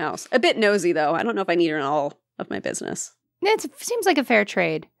hanging around the house. A bit nosy, though. I don't know if I need her in all of my business. It seems like a fair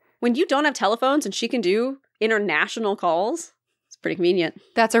trade. When you don't have telephones and she can do international calls, it's pretty convenient.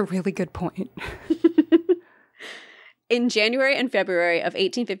 That's a really good point. In January and February of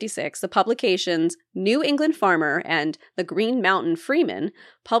 1856, the publications New England Farmer and the Green Mountain Freeman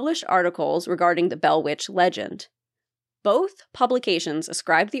published articles regarding the Bell Witch legend. Both publications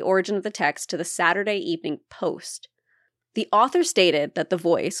ascribed the origin of the text to the Saturday Evening Post. The author stated that the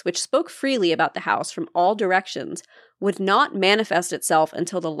voice, which spoke freely about the house from all directions, would not manifest itself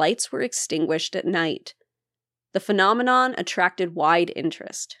until the lights were extinguished at night. The phenomenon attracted wide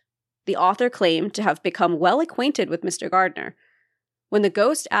interest. The author claimed to have become well acquainted with Mr. Gardner. When the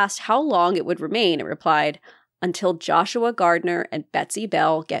ghost asked how long it would remain, it replied, "Until Joshua Gardner and Betsy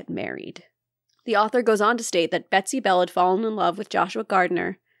Bell get married." The author goes on to state that Betsy Bell had fallen in love with Joshua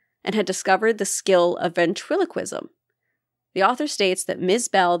Gardner and had discovered the skill of ventriloquism. The author states that Ms.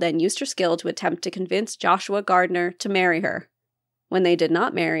 Bell then used her skill to attempt to convince Joshua Gardner to marry her. When they did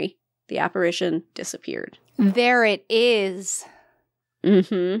not marry, the apparition disappeared. There it is.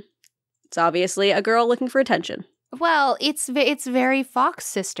 Mm-hmm. It's obviously a girl looking for attention. Well, it's very Fox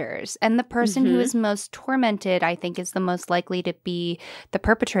sisters, and the person who is most tormented, I think, is the most likely to be the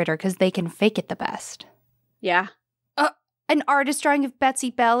perpetrator because they can fake it the best. Yeah. An artist drawing of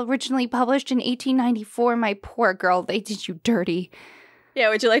Betsy Bell, originally published in 1894. My poor girl, they did you dirty. Yeah,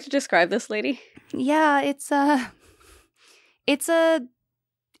 would you like to describe this lady? Yeah, it's a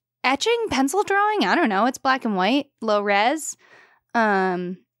etching pencil drawing. I don't know. It's black and white, low res.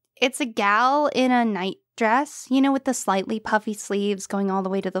 It's a gal in a nightdress, with the slightly puffy sleeves going all the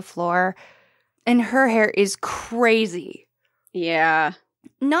way to the floor. And her hair is crazy. Yeah.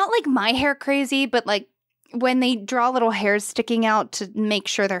 Not like my hair crazy, but like when they draw little hairs sticking out to make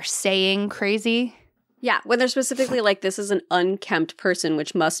sure they're saying crazy. Yeah, when they're specifically like, this is an unkempt person,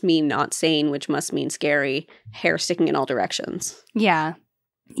 which must mean not sane, which must mean scary, hair sticking in all directions. Yeah.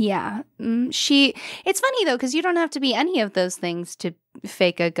 Yeah. It's funny, though, because you don't have to be any of those things to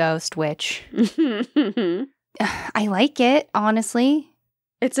fake a ghost witch. I like it, honestly.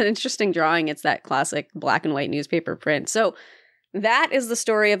 It's an interesting drawing. It's that classic black and white newspaper print. So that is the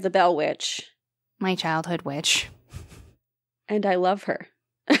story of the Bell Witch. My childhood witch. And I love her.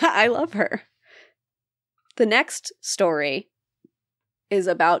 I love her. The next story is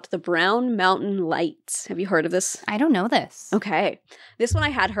about the Brown Mountain Lights. Have you heard of this? I don't know this. Okay. This one I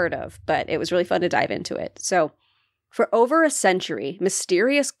had heard of, but it was really fun to dive into it. So, for over a century,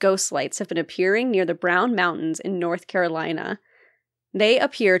 mysterious ghost lights have been appearing near the Brown Mountains in North Carolina. They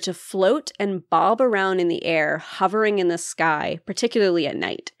appear to float and bob around in the air, hovering in the sky, particularly at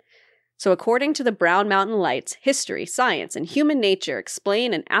night. So according to the Brown Mountain Lights, history, science, and human nature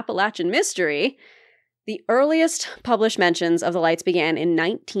explain an Appalachian mystery. The earliest published mentions of the lights began in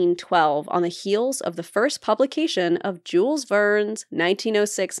 1912 on the heels of the first publication of Jules Verne's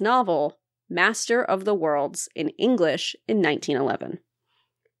 1906 novel, Master of the Worlds, in English in 1911.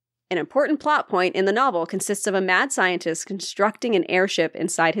 An important plot point in the novel consists of a mad scientist constructing an airship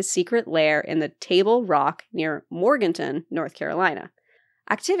inside his secret lair in the Table Rock near Morganton, North Carolina.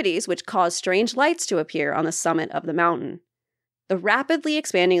 Activities which cause strange lights to appear on the summit of the mountain. The rapidly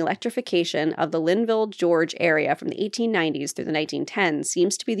expanding electrification of the Linville, Georgia area from the 1890s through the 1910s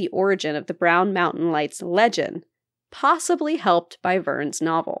seems to be the origin of the Brown Mountain Lights legend, possibly helped by Verne's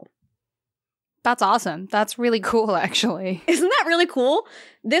novel. That's awesome. That's really cool, actually. Isn't that really cool?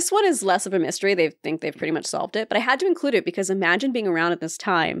 This one is less of a mystery. They think they've pretty much solved it, but I had to include it because imagine being around at this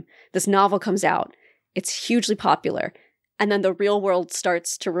time. This novel comes out. It's hugely popular. And then the real world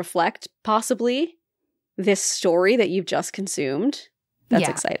starts to reflect, possibly, this story that you've just consumed. That's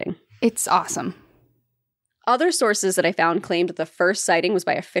exciting. It's awesome. Other sources that I found claimed that the first sighting was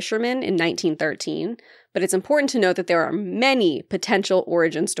by a fisherman in 1913, but it's important to note that there are many potential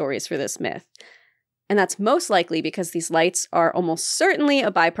origin stories for this myth. And that's most likely because these lights are almost certainly a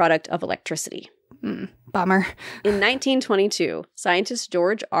byproduct of electricity. Bummer. In 1922, scientist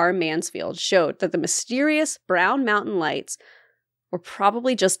George R. Mansfield showed that the mysterious Brown Mountain Lights were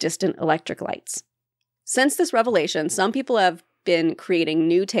probably just distant electric lights. Since this revelation, some people have been creating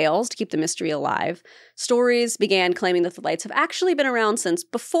new tales to keep the mystery alive. Stories began claiming that the lights have actually been around since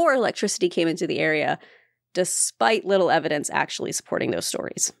before electricity came into the area, despite little evidence actually supporting those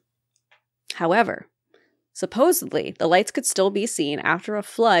stories. However, supposedly, the lights could still be seen after a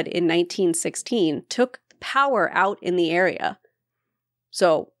flood in 1916 took power out in the area.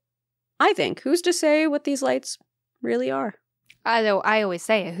 So, I think, who's to say what these lights really are? I always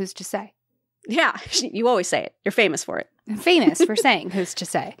say it. Who's to say? Yeah, you always say it. You're famous for it. I'm famous for saying who's to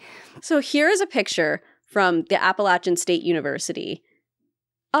say. So here is a picture from the Appalachian State University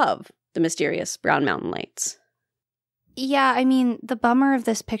of the mysterious Brown Mountain Lights. Yeah, I mean, the bummer of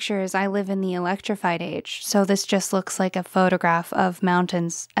this picture is I live in the electrified age, so this just looks like a photograph of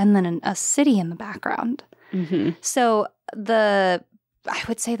mountains and then a city in the background. Mm-hmm. So I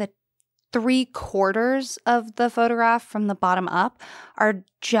would say that 3/4 of the photograph from the bottom up are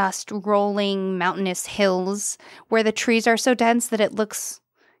just rolling mountainous hills where the trees are so dense that it looks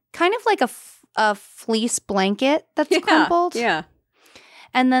kind of like a fleece blanket that's crumpled. Yeah.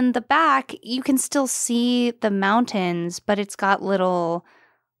 And then the back, you can still see the mountains, but it's got little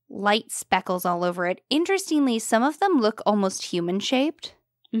light speckles all over it. Interestingly, some of them look almost human-shaped,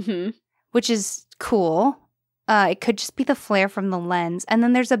 which is cool. It could just be the flare from the lens. And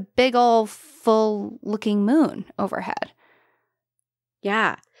then there's a big old full-looking moon overhead.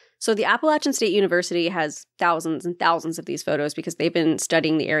 Yeah. So the Appalachian State University has thousands and thousands of these photos because they've been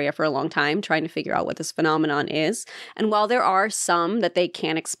studying the area for a long time, trying to figure out what this phenomenon is. And while there are some that they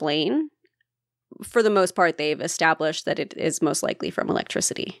can't explain, for the most part, they've established that it is most likely from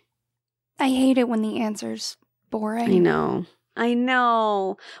electricity. I hate it when the answer's boring. I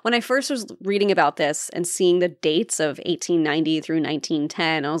know. When I first was reading about this and seeing the dates of 1890 through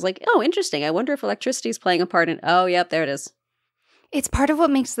 1910, I was like, oh, interesting. I wonder if electricity is playing a part in, oh, yep, there it is. It's part of what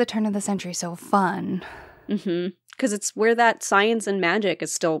makes the turn of the century so fun. Because it's where that science and magic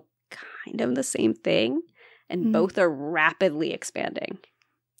is still kind of the same thing, and both are rapidly expanding.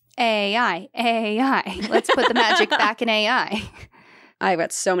 AI. Let's put the magic back in AI. I've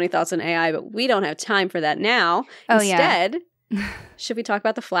got so many thoughts on AI, but we don't have time for that now. Instead, should we talk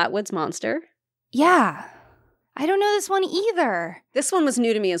about the Flatwoods Monster? Yeah. I don't know this one either. This one was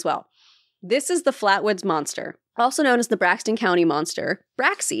new to me as well. This is the Flatwoods Monster, also known as the Braxton County Monster,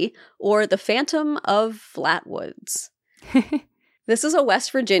 Braxy, or the Phantom of Flatwoods. This is a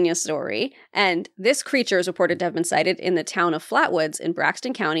West Virginia story, and this creature is reported to have been sighted in the town of Flatwoods in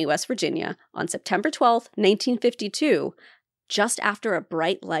Braxton County, West Virginia, on September 12th, 1952, just after a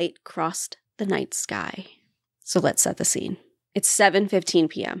bright light crossed the night sky. So let's set the scene. It's 7:15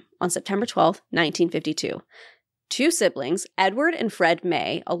 p.m. on September 12th, 1952. Two siblings, Edward and Fred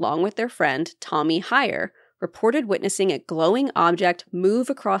May, along with their friend Tommy Heyer, reported witnessing a glowing object move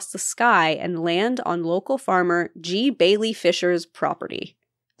across the sky and land on local farmer G. Bailey Fisher's property.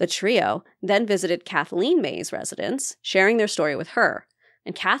 The trio then visited Kathleen May's residence, sharing their story with her,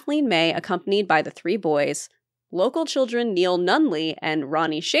 and Kathleen May, accompanied by the three boys, local children Neil Nunley and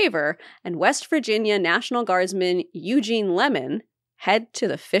Ronnie Shaver, and West Virginia National Guardsman Eugene Lemon, head to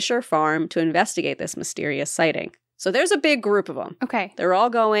the Fisher farm to investigate this mysterious sighting. So there's a big group of them. Okay. They're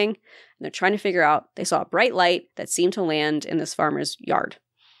all going, and they're trying to figure out. They saw a bright light that seemed to land in this farmer's yard.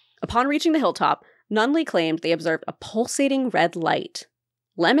 Upon reaching the hilltop, Nunley claimed they observed a pulsating red light.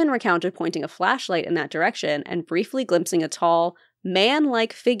 Lemon recounted pointing a flashlight in that direction and briefly glimpsing a tall,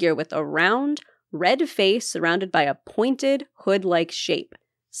 man-like figure with a round, red face surrounded by a pointed, hood-like shape,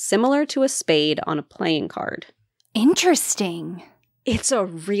 similar to a spade on a playing card. Interesting. It's a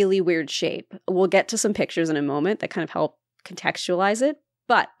really weird shape. We'll get to some pictures in a moment that kind of help contextualize it.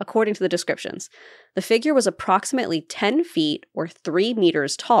 But according to the descriptions, the figure was approximately 10 feet or 3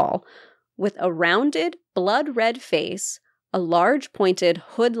 meters tall, with a rounded, blood-red face, a large pointed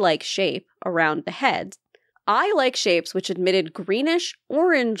hood-like shape around the head, eye-like shapes which emitted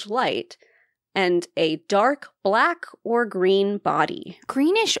greenish-orange light, and a dark black or green body.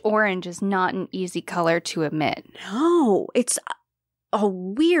 Greenish-orange is not an easy color to emit. No, it's a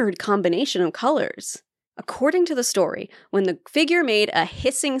weird combination of colors. According to the story, when the figure made a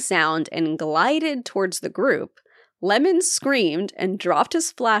hissing sound and glided towards the group, Lemon screamed and dropped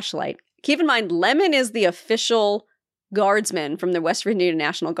his flashlight. Keep in mind, Lemon is the official guardsman from the West Virginia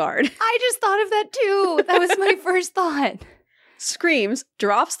National Guard. I just thought of that too. That was my first thought. Screams,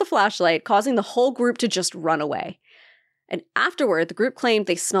 drops the flashlight, causing the whole group to just run away. And afterward, the group claimed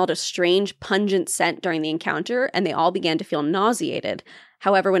they smelled a strange, pungent scent during the encounter, and they all began to feel nauseated.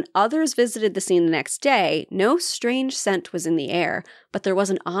 However, when others visited the scene the next day, no strange scent was in the air, but there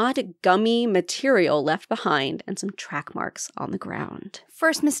was an odd, gummy material left behind and some track marks on the ground.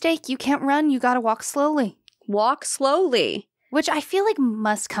 First mistake, you can't run, you gotta walk slowly. Walk slowly. Which I feel like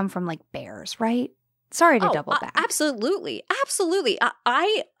must come from like bears, right? Sorry to double back. Absolutely. Absolutely.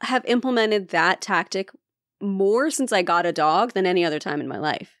 I have implemented that tactic more since I got a dog than any other time in my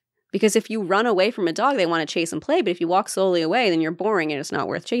life. Because if you run away from a dog, they want to chase and play. But if you walk slowly away, then you're boring and it's not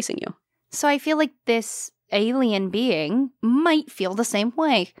worth chasing you. So I feel like this alien being might feel the same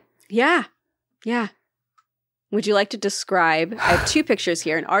way. Yeah. Yeah. Would you like to describe? I have two pictures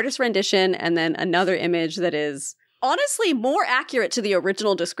here, an artist rendition and then another image that is honestly more accurate to the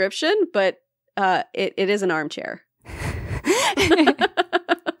original description, but it is an armchair.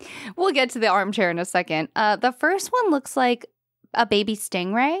 We'll get to the armchair in a second. The first one looks like a baby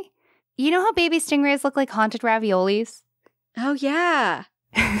stingray. You know how baby stingrays look like haunted raviolis? Oh, yeah.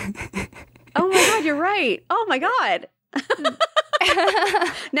 Oh, my God, you're right. Oh, my God.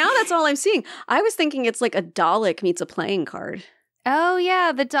 Now that's all I'm seeing. I was thinking it's like a Dalek meets a playing card. Oh,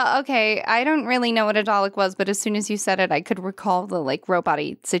 yeah. Okay, I don't really know what a Dalek was, but as soon as you said it, I could recall the like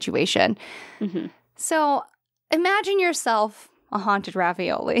robot-y situation. Mm-hmm. So imagine yourself a haunted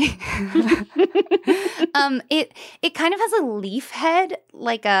ravioli. It kind of has a leaf head,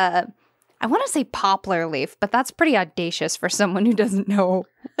 like I want to say poplar leaf, but that's pretty audacious for someone who doesn't know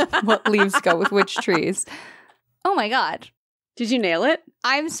what leaves go with which trees. Oh my God. Did you nail it?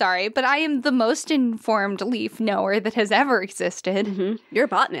 I'm sorry, but I am the most informed leaf knower that has ever existed. Mm-hmm. You're a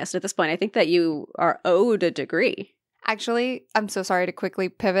botanist at this point. I think that you are owed a degree. Actually, I'm so sorry to quickly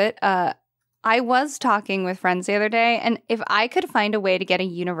pivot. I was talking with friends the other day, and if I could find a way to get a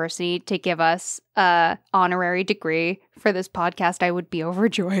university to give us an honorary degree for this podcast, I would be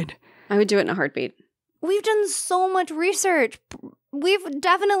overjoyed. I would do it in a heartbeat. We've done so much research. We've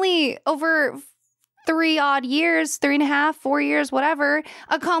definitely, over 3-odd years, 3.5, 4 years, whatever,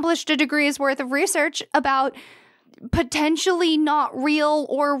 accomplished a degree's worth of research about potentially not real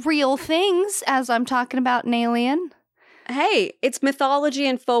or real things, as I'm talking about an alien. Hey, it's mythology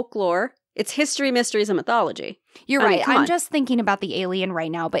and folklore. It's history, mysteries, and mythology. You're right. I'm just thinking about the alien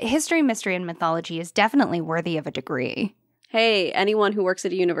right now, but history, mystery, and mythology is definitely worthy of a degree. Hey, anyone who works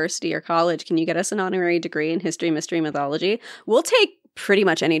at a university or college, can you get us an honorary degree in history, mystery, mythology? We'll take pretty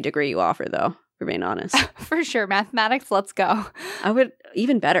much any degree you offer, though, for being honest. For sure. Mathematics, let's go. I would,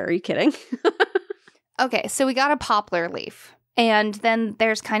 even better. Are you kidding? Okay, so we got a poplar leaf. And then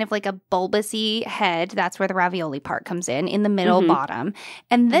there's kind of like a bulbousy head. That's where the ravioli part comes in the middle bottom.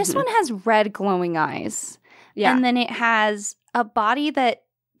 And this one has red glowing eyes. Yeah. And then it has a body that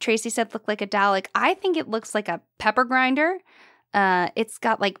Tracy said looked like a Dalek. I think it looks like a pepper grinder. It's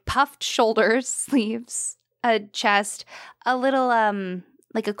got like puffed shoulders, sleeves, a chest, a little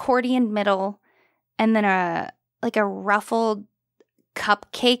like accordion middle, and then a ruffled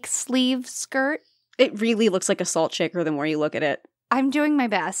cupcake sleeve skirt. It really looks like a salt shaker the more you look at it. I'm doing my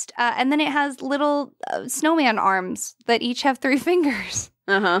best. And then it has little snowman arms that each have 3 fingers.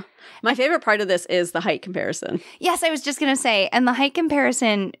 Uh-huh. My favorite part of this is the height comparison. Yes, I was just going to say. And the height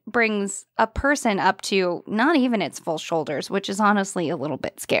comparison brings a person up to not even its full shoulders, which is honestly a little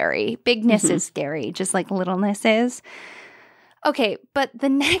bit scary. Bigness is scary, just like littleness is. Okay, but the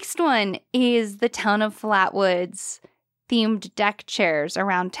next one is the town of Flatwoods themed deck chairs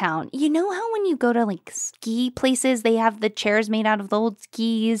around town. You know how when you go to like ski places, they have the chairs made out of the old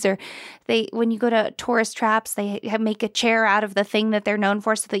skis, or when you go to tourist traps, they make a chair out of the thing that they're known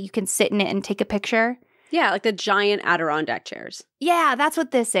for so that you can sit in it and take a picture? Yeah, like the giant Adirondack chairs. Yeah, that's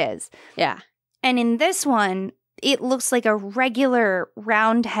what this is. Yeah. And in this one, it looks like a regular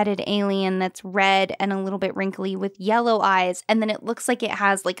round-headed alien that's red and a little bit wrinkly with yellow eyes, and then it looks like it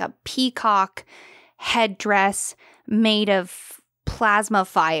has like a peacock headdress made of plasma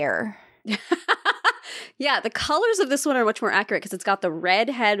fire. Yeah, the colors of this one are much more accurate because it's got the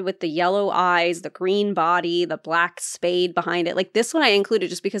red head with the yellow eyes, the green body, the black spade behind it. Like this one I included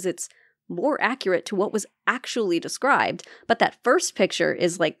just because it's more accurate to what was actually described. But that first picture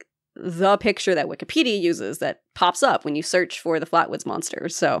is like the picture that Wikipedia uses that pops up when you search for the Flatwoods Monster.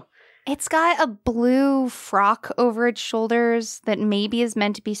 So it's got a blue frock over its shoulders that maybe is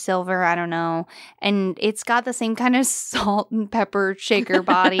meant to be silver. I don't know. And it's got the same kind of salt and pepper shaker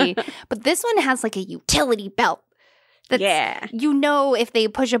body. But this one has like a utility belt. That's, you know, if they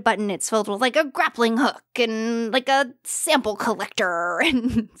push a button, it's filled with like a grappling hook and like a sample collector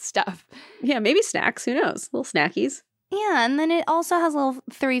and stuff. Yeah, maybe snacks. Who knows? Little snackies. Yeah, and then it also has little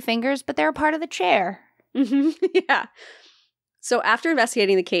 3 fingers, but they're a part of the chair. Yeah. So after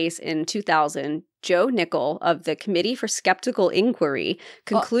investigating the case in 2000, Joe Nickel of the Committee for Skeptical Inquiry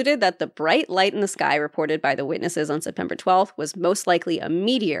concluded that the bright light in the sky reported by the witnesses on September 12th was most likely a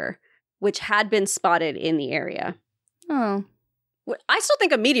meteor, which had been spotted in the area. Oh. I still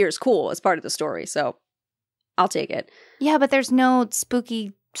think a meteor is cool as part of the story, so I'll take it. Yeah, but there's no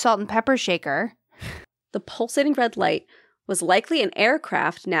spooky salt and pepper shaker. The pulsating red light was likely an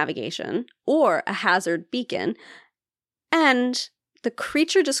aircraft navigation or a hazard beacon, and the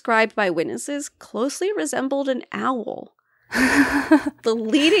creature described by witnesses closely resembled an owl. The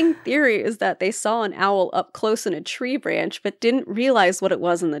leading theory is that they saw an owl up close in a tree branch but didn't realize what it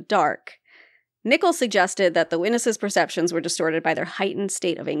was in the dark. Nichols suggested that the witnesses' perceptions were distorted by their heightened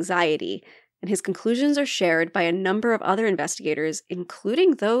state of anxiety, and his conclusions are shared by a number of other investigators,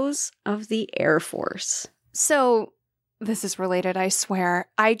 including those of the Air Force. So, this is related, I swear.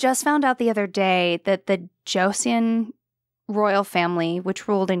 I just found out the other day that the Joseon royal family, which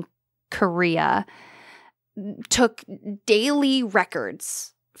ruled in Korea, took daily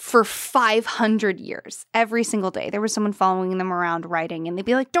records for 500 years, every single day. There was someone following them around writing, and they'd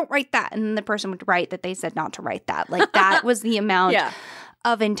be like, don't write that. And then the person would write that they said not to write that. Like, that was the amount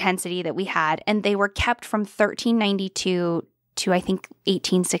of intensity that we had. And they were kept from 1392 to, I think,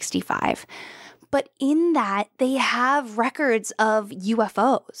 1865. But in that, they have records of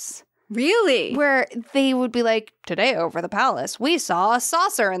UFOs. Really? Where they would be like, today over the palace, we saw a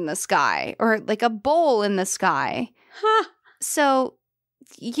saucer in the sky, or like a bowl in the sky. Huh. So,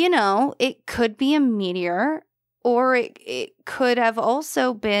 you know, it could be a meteor, or it could have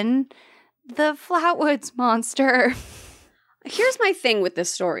also been the Flatwoods Monster. Here's my thing with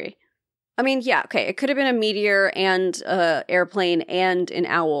this story. I mean, yeah, okay, it could have been a meteor and an airplane and an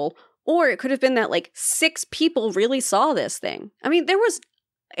owl, or it could have been that, like, 6 people really saw this thing. I mean, there was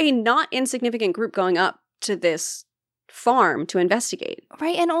a not insignificant group going up to this farm to investigate.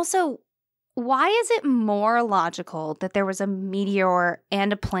 Right, and also, why is it more logical that there was a meteor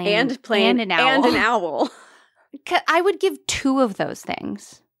and a plane and an owl? And an owl. I would give 2 of those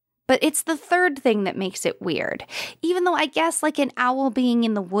things. But it's the third thing that makes it weird. Even though I guess like an owl being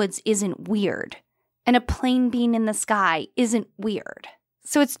in the woods isn't weird. And a plane being in the sky isn't weird.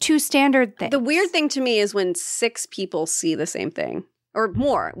 So it's 2 standard things. The weird thing to me is when 6 people see the same thing. Or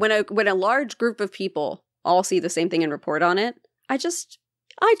more. When a large group of people all see the same thing and report on it, I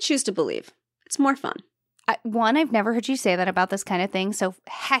choose to believe. It's more fun. One, I've never heard you say that about this kind of thing, so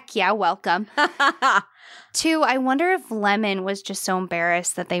heck yeah, welcome. 2, I wonder if Lemon was just so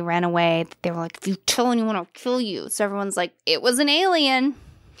embarrassed that they ran away. That they were like, if you tell anyone, I'll kill you. So everyone's like, it was an alien.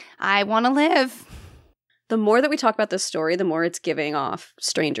 I want to live. The more that we talk about this story, the more it's giving off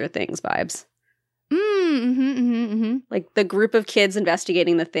Stranger Things vibes. Like the group of kids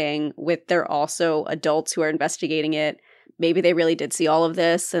investigating the thing with there also adults who are investigating it. Maybe they really did see all of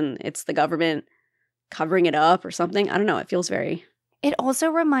this and it's the government covering it up or something. I don't know. It feels very... It also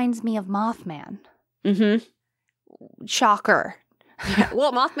reminds me of Mothman. Shocker.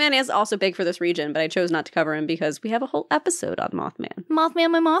 Well, Mothman is also big for this region, but I chose not to cover him because we have a whole episode on Mothman.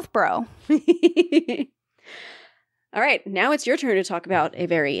 Mothman, my moth bro. All right. Now it's your turn to talk about a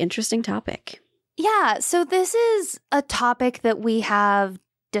very interesting topic. Yeah, so this is a topic that we have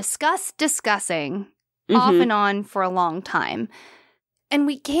discussing off and on for a long time. And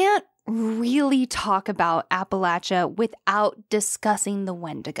we can't really talk about Appalachia without discussing the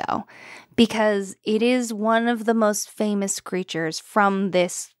Wendigo, because it is one of the most famous creatures from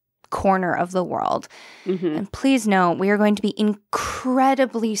this corner of the world. And please note, we are going to be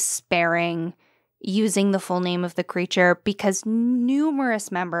incredibly sparing using the full name of the creature because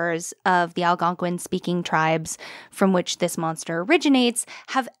numerous members of the Algonquin-speaking tribes from which this monster originates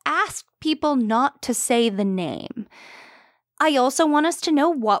have asked people not to say the name. I also want us to know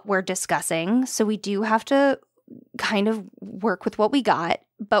what we're discussing, so we do have to kind of work with what we got,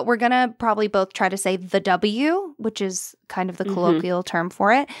 but we're going to probably both try to say the W, which is kind of the colloquial term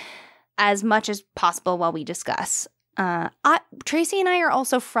for it. as much as possible while we discuss. Tracy and I are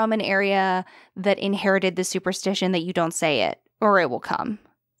also from an area that inherited the superstition that you don't say it or it will come.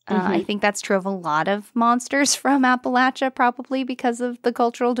 I think that's true of a lot of monsters from Appalachia, probably because of the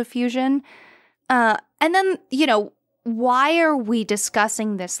cultural diffusion. And then, why are we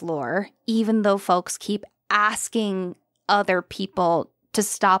discussing this lore, even though folks keep asking other people to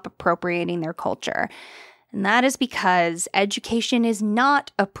stop appropriating their culture? And that is because education is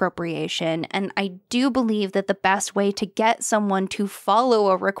not appropriation, and I do believe that the best way to get someone to follow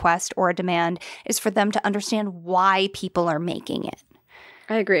a request or a demand is for them to understand why people are making it.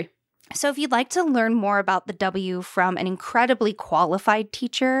 I agree. So if you'd like to learn more about the W from an incredibly qualified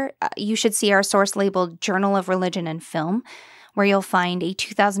teacher, you should see our source labeled Journal of Religion and Film, where you'll find a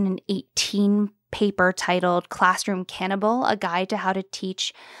 2018 paper titled Classroom Cannibal, a guide to how to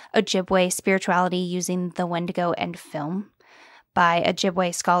teach Ojibwe spirituality using the Wendigo and film by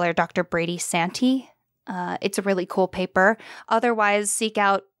Ojibwe scholar Dr. Brady Santee. It's a really cool paper. Otherwise, seek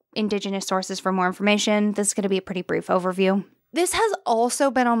out Indigenous sources for more information. This is going to be a pretty brief overview. This has also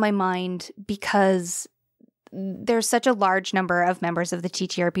been on my mind because there's such a large number of members of the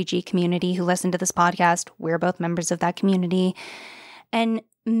TTRPG community who listen to this podcast. We're both members of that community. And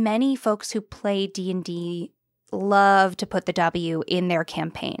many folks who play D&D love to put the W in their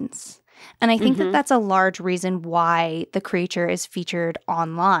campaigns. And I think that that's a large reason why the creature is featured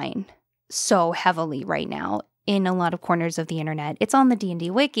online so heavily right now in a lot of corners of the internet. It's on the D&D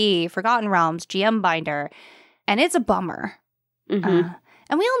Wiki, Forgotten Realms, GM Binder, and it's a bummer.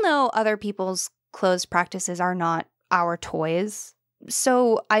 And we all know other people's closed practices are not our toys.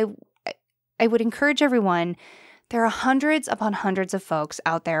 So I would encourage everyone, there are hundreds upon hundreds of folks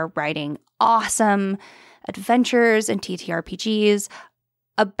out there writing awesome adventures and TTRPGs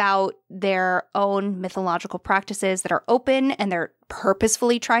about their own mythological practices that are open, and they're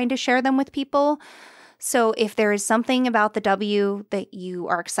purposefully trying to share them with people. So if there is something about the W that you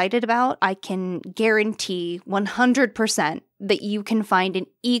are excited about, I can guarantee 100% that you can find an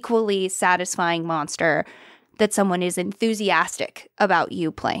equally satisfying monster that someone is enthusiastic about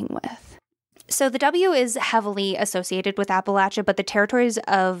you playing with. So the W is heavily associated with Appalachia, but the territories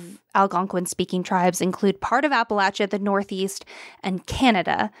of Algonquin-speaking tribes include part of Appalachia, the Northeast, and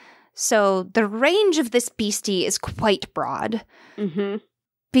Canada. So the range of this beastie is quite broad.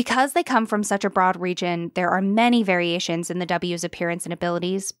 Because they come from such a broad region, there are many variations in the W's appearance and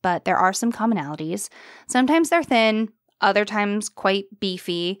abilities, but there are some commonalities. Sometimes they're thin, other times quite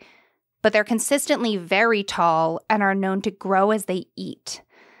beefy, but they're consistently very tall and are known to grow as they eat.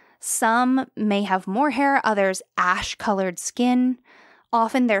 Some may have more hair, others ash-colored skin.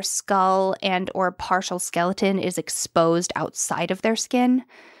 Often their skull and or partial skeleton is exposed outside of their skin.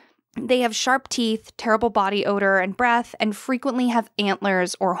 They have sharp teeth, terrible body odor and breath, and frequently have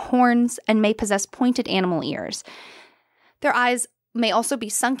antlers or horns and may possess pointed animal ears. Their eyes may also be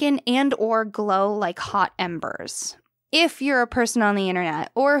sunken and or glow like hot embers. If you're a person on the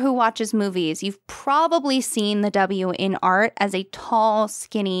internet or who watches movies, you've probably seen the W in art as a tall,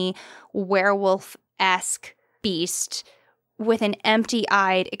 skinny, werewolf-esque beast with an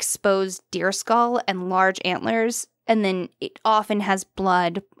empty-eyed, exposed deer skull and large antlers, and then it often has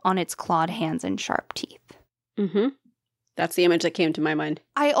blood on its clawed hands and sharp teeth. That's the image that came to my mind.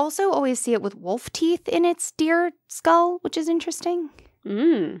 I also always see it with wolf teeth in its deer skull, which is interesting.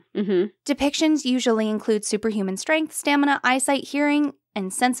 Depictions usually include superhuman strength, stamina, eyesight, hearing,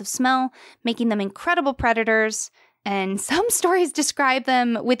 and sense of smell, making them incredible predators. And some stories describe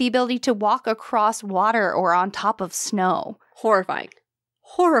them with the ability to walk across water or on top of snow. Horrifying.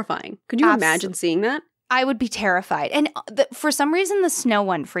 Could you imagine seeing that? I would be terrified. And for some reason, the snow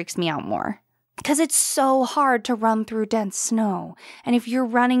one freaks me out more. Because it's so hard to run through dense snow. And if you're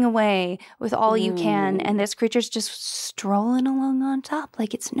running away with all you can and this creature's just strolling along on top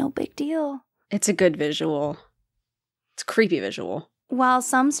like it's no big deal. It's a good visual. It's a creepy visual. While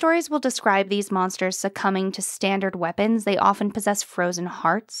some stories will describe these monsters succumbing to standard weapons, they often possess frozen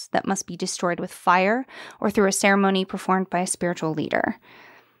hearts that must be destroyed with fire or through a ceremony performed by a spiritual leader.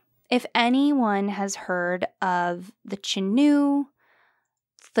 If anyone has heard of the Chinoo,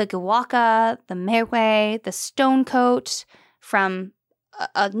 the Giwaka, the Mewe, the Stonecoat from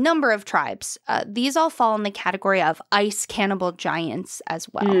a number of tribes, these all fall in the category of ice cannibal giants as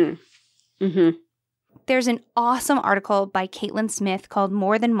well. There's an awesome article by Caitlin Smith called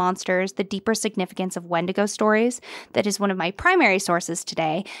More Than Monsters, The Deeper Significance of Wendigo Stories that is one of my primary sources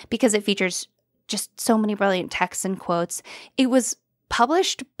today because it features just so many brilliant texts and quotes. It was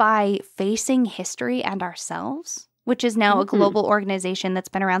published by Facing History and Ourselves, which is now a global organization that's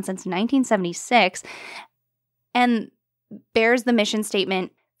been around since 1976 and bears the mission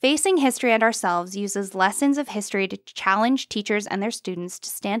statement, Facing History and Ourselves uses lessons of history to challenge teachers and their students to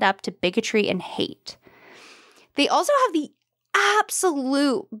stand up to bigotry and hate. They also have the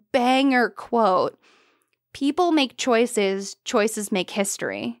absolute banger quote, "People make choices, choices make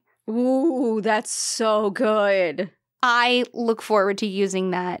history." Ooh, that's so good. I look forward to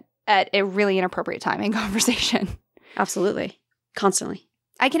using that at a really inappropriate time in conversation. Absolutely. Constantly.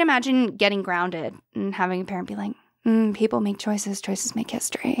 I can imagine getting grounded and having a parent be like, people make choices, choices make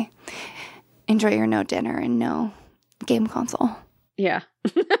history. Enjoy your no dinner and no game console. Yeah.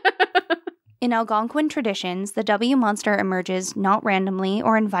 In Algonquin traditions, the W monster emerges not randomly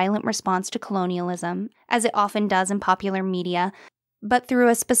or in violent response to colonialism, as it often does in popular media, but through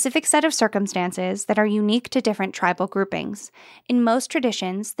a specific set of circumstances that are unique to different tribal groupings. In most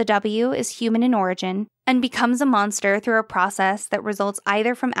traditions, the W is human in origin and becomes a monster through a process that results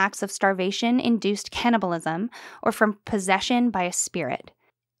either from acts of starvation-induced cannibalism or from possession by a spirit.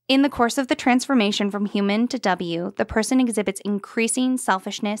 In the course of the transformation from human to W, the person exhibits increasing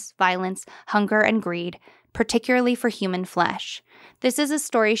selfishness, violence, hunger, and greed, particularly for human flesh. This is a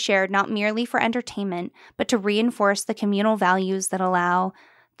story shared not merely for entertainment, but to reinforce the communal values that allow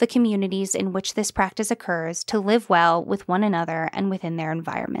the communities in which this practice occurs to live well with one another and within their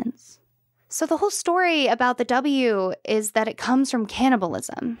environments. So the whole story about the W is that it comes from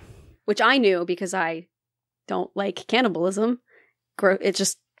cannibalism. Which I knew because I don't like cannibalism. It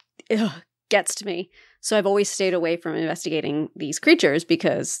just gets to me. So I've always stayed away from investigating these creatures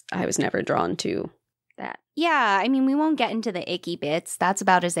because I was never drawn to that. Yeah, I mean, we won't get into the icky bits. That's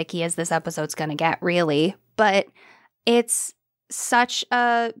about as icky as this episode's going to get, really. But it's such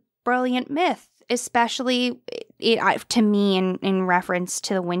a brilliant myth, especially to me in reference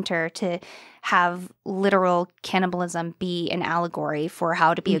to the winter, to have literal cannibalism be an allegory for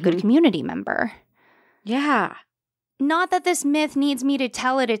how to be a good community member. Yeah. Not that this myth needs me to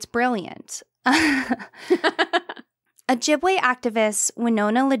tell it it's brilliant. Ojibwe activist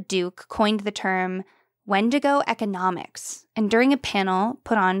Winona LaDuke coined the term Wendigo economics, and during a panel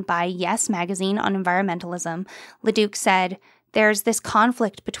put on by Yes magazine on environmentalism, LaDuke said, "There's this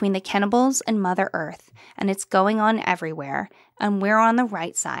conflict between the cannibals and Mother Earth, and it's going on everywhere, and we're on the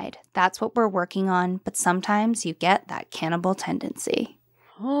right side. That's what we're working on, but sometimes you get that cannibal tendency."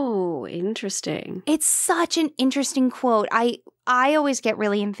 Oh, interesting. It's such an interesting quote. I always get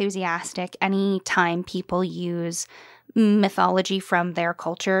really enthusiastic anytime people use mythology from their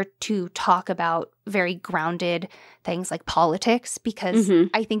culture to talk about very grounded things like politics, because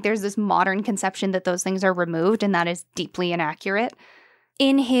I think there's this modern conception that those things are removed, and that is deeply inaccurate.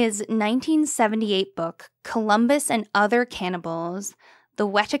 In his 1978 book, Columbus and Other Cannibals, The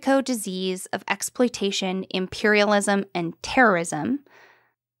Wetico Disease of Exploitation, Imperialism, and Terrorism,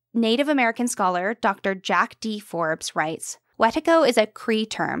 Native American scholar Dr. Jack D. Forbes writes, "Wetico is a Cree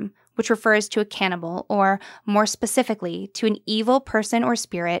term, which refers to a cannibal, or, more specifically, to an evil person or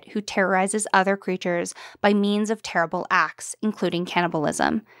spirit who terrorizes other creatures by means of terrible acts, including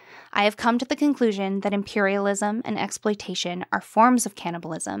cannibalism. I have come to the conclusion that imperialism and exploitation are forms of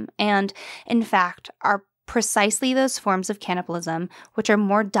cannibalism, and, in fact, are precisely those forms of cannibalism which are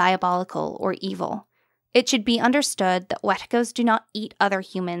more diabolical or evil. It should be understood that Weticos do not eat other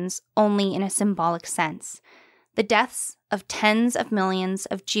humans only in a symbolic sense. The deaths of tens of millions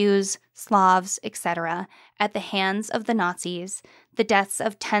of Jews, Slavs, etc., at the hands of the Nazis, the deaths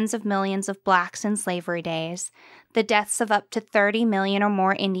of tens of millions of blacks in slavery days, the deaths of up to 30 million or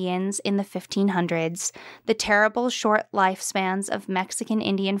more Indians in the 1500s, the terrible short lifespans of Mexican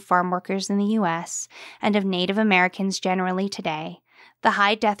Indian farm workers in the U.S., and of Native Americans generally today, the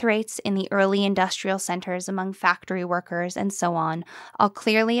high death rates in the early industrial centers among factory workers, and so on, all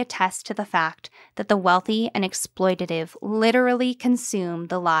clearly attest to the fact that the wealthy and exploitative literally consume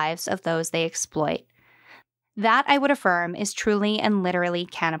the lives of those they exploit. That, I would affirm, is truly and literally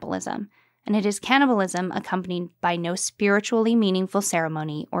cannibalism, and it is cannibalism accompanied by no spiritually meaningful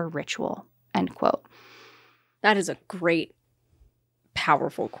ceremony or ritual." End quote. That is a great,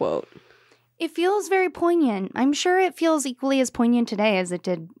 powerful quote. It feels very poignant. I'm sure it feels equally as poignant today as it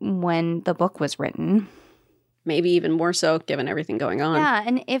did when the book was written. Maybe even more so, given everything going on. Yeah,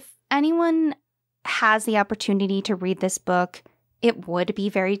 and if anyone has the opportunity to read this book, it would be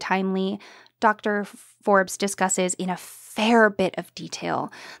very timely. Dr. Forbes discusses in a fair bit of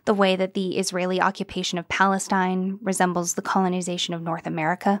detail the way that the Israeli occupation of Palestine resembles the colonization of North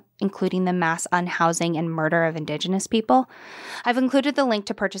America, including the mass unhousing and murder of indigenous people. I've included the link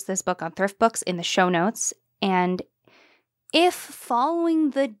to purchase this book on Thrift Books in the show notes, and if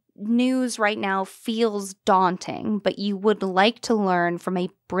following the news right now feels daunting, but you would like to learn from a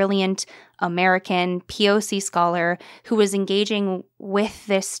brilliant American POC scholar who was engaging with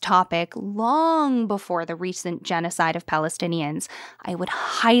this topic long before the recent genocide of Palestinians, I would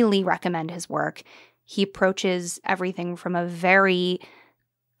highly recommend his work. He approaches everything from a very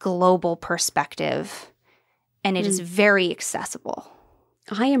global perspective, and it is very accessible.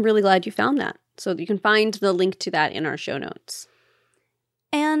 I am really glad you found that. So you can find the link to that in our show notes.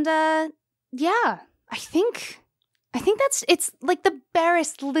 And yeah, I think it's like the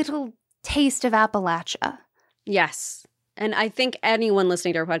barest little taste of Appalachia. Yes. And I think anyone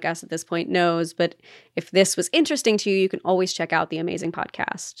listening to our podcast at this point knows, but if this was interesting to you, you can always check out the amazing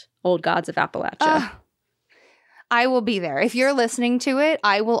podcast, Old Gods of Appalachia. I will be there. If you're listening to it,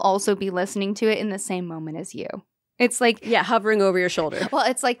 I will also be listening to it in the same moment as you. It's like, yeah, hovering over your shoulder. Well,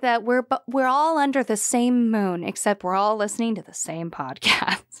 it's like that we're all under the same moon, except we're all listening to the same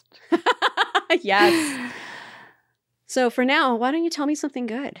podcast. Yes. So for now, why don't you tell me something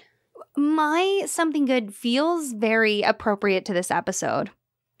good? My something good feels very appropriate to this episode.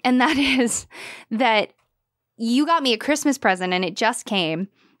 And that is that you got me a Christmas present and it just came,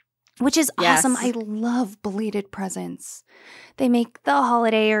 which is awesome. I love belated presents. They make the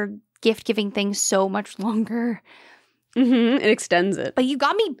holiday or gift-giving thing so much longer. It extends it. But you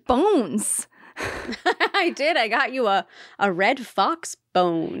got me bones. I did. I got you a red fox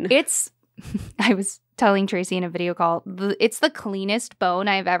bone. I was telling Tracy in a video call, it's the cleanest bone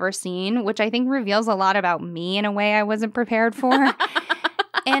I've ever seen, which I think reveals a lot about me in a way I wasn't prepared for.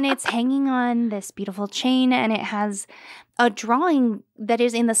 And it's hanging on this beautiful chain, and it has a drawing that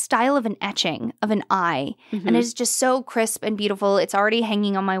is in the style of an etching of an eye. And it's just so crisp and beautiful. It's already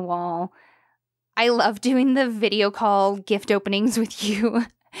hanging on my wall. I love doing the video call gift openings with you.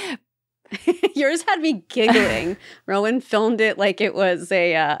 Yours had me giggling. Rowan filmed it like it was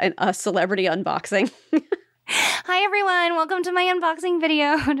a celebrity unboxing. Hi, everyone. Welcome to my unboxing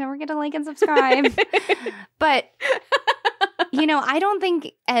video. Don't forget to like and subscribe. But, I don't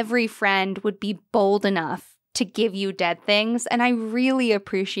think every friend would be bold enough to give you dead things, and I really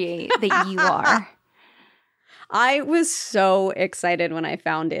appreciate that you are. I was so excited when I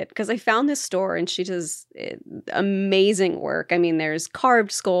found it because I found this store and she does amazing work. I mean, there's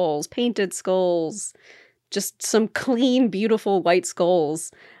carved skulls, painted skulls, just some clean, beautiful white skulls.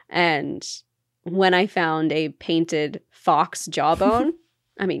 And when I found a painted fox jawbone,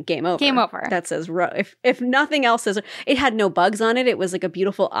 I mean, game over. Game over. That says, if nothing else says, it had no bugs on it. It was like a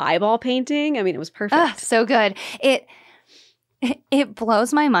beautiful eyeball painting. I mean, it was perfect. So good. It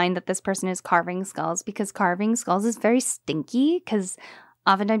blows my mind that this person is carving skulls because carving skulls is very stinky because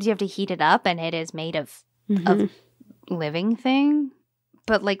oftentimes you have to heat it up and it is made of living thing,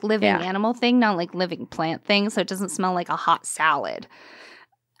 but like living animal thing, not like living plant thing. So it doesn't smell like a hot salad.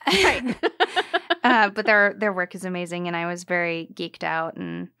 Right. But their work is amazing and I was very geeked out,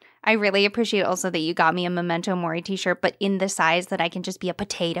 and I really appreciate also that you got me a Memento Mori t-shirt, but in the size that I can just be a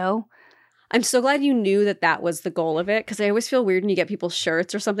potato. I'm so glad you knew that was the goal of it, because I always feel weird when you get people's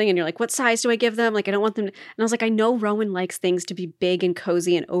shirts or something and you're like, what size do I give them? Like, I don't want them to... And I was like, I know Rowan likes things to be big and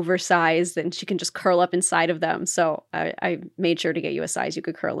cozy and oversized and she can just curl up inside of them. So I made sure to get you a size you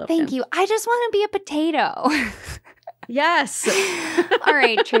could curl up in. Thank you. I just want to be a potato. Yes. All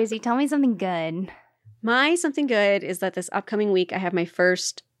right, Tracy, tell me something good. My something good is that this upcoming week I have my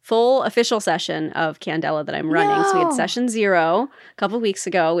first full official session of Candela that I'm running. So we had session 0 a couple of weeks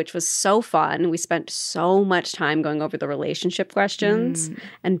ago, which was so fun. We spent so much time going over the relationship questions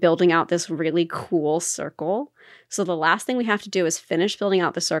and building out this really cool circle. So the last thing we have to do is finish building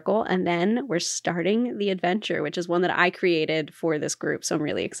out the circle, and then we're starting the adventure, which is one that I created for this group. So I'm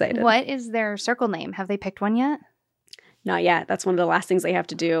really excited. What is their circle name? Have they picked one yet? Not yet. That's one of the last things they have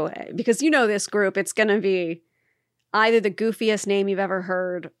to do. Because this group, it's going to be either the goofiest name you've ever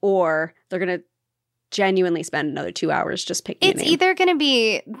heard, or they're going to genuinely spend another 2 hours just picking a name. It's either going to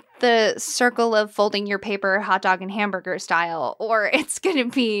be the circle of folding your paper, hot dog and hamburger style, or it's going to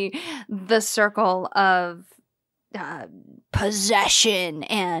be the circle of possession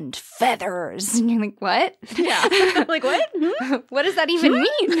and feathers. And you're like, what? Yeah. Like, what? What does that even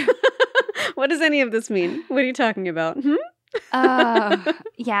mean? What does any of this mean? What are you talking about?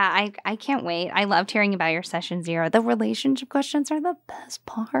 Yeah, I can't wait. I loved hearing about your session 0. The relationship questions are the best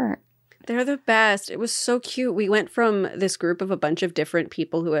part. They're the best. It was so cute. We went from this group of a bunch of different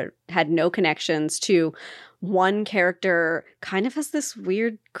people who had no connections to one character kind of has this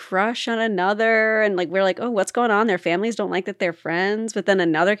weird crush on another. And we're like, oh, what's going on? Their families don't like that they're friends. But then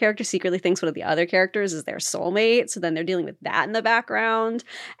another character secretly thinks one of the other characters is their soulmate. So then they're dealing with that in the background.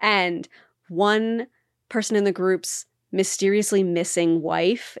 And one person in the group's mysteriously missing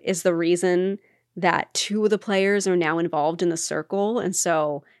wife is the reason that 2 of the players are now involved in the circle. And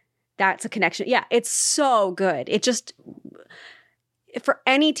so that's a connection. Yeah, it's so good. It just, for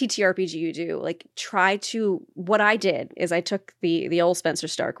any TTRPG you do, like try to, what I did is I took the old Spencer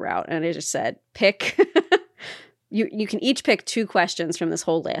Stark route and I just said, pick, you can each pick 2 questions from this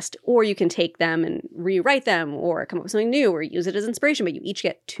whole list, or you can take them and rewrite them or come up with something new or use it as inspiration, but you each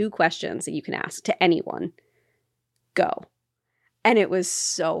get 2 questions that you can ask to anyone. Go. And it was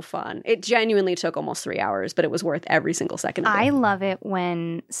so fun. It genuinely took almost 3 hours, but it was worth every single second of it. I love it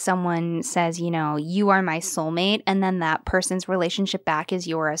when someone says, you know, you are my soulmate, and then that person's relationship back is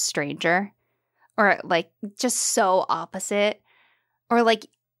you're a stranger. Or like just so opposite. Or like,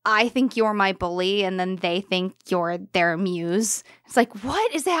 I think you're my bully, and then they think you're their muse. It's like,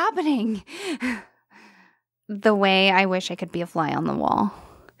 what is happening? The way I wish I could be a fly on the wall.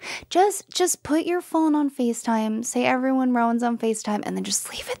 Just put your phone on FaceTime, say everyone Rowan's on FaceTime, and then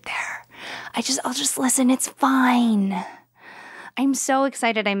just leave it there. I'll just listen. It's fine. I'm so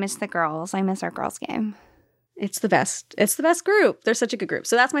excited. I miss the girls. I miss our girls game. It's the best. It's the best group. They're such a good group.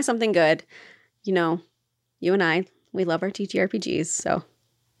 So that's my something good. You know, you and I, we love our TTRPGs, so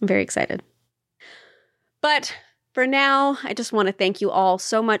I'm very excited. But for now, I just want to thank you all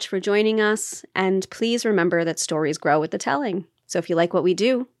so much for joining us. And please remember that stories grow with the telling. So if you like what we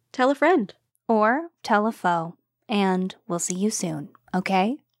do, tell a friend. Or tell a foe. And we'll see you soon,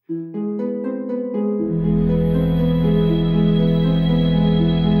 okay?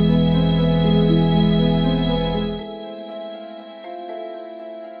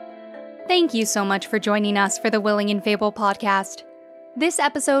 Thank you so much for joining us for the Willing and Fable podcast. This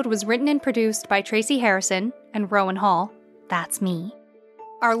episode was written and produced by Tracy Harrison and Rowan Hall. That's me.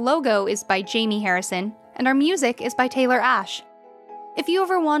 Our logo is by Jamie Harrison, and our music is by Taylor Ash. If you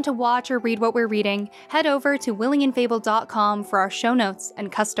ever want to watch or read what we're reading, head over to willingandfable.com for our show notes and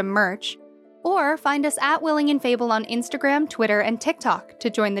custom merch, or find us at Willing and Fable on Instagram, Twitter, and TikTok to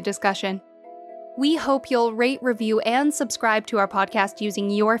join the discussion. We hope you'll rate, review, and subscribe to our podcast using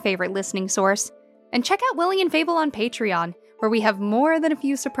your favorite listening source. And check out Willing and Fable on Patreon, where we have more than a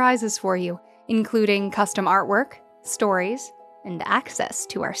few surprises for you, including custom artwork, stories, and access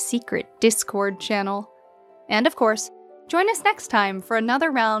to our secret Discord channel. And of course, join us next time for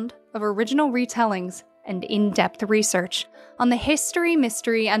another round of original retellings and in-depth research on the history,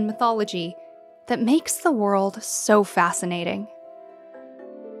 mystery, and mythology that makes the world so fascinating.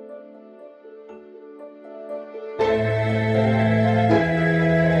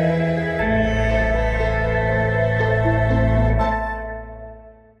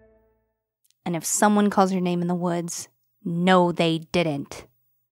 And if someone calls your name in the woods, no, they didn't.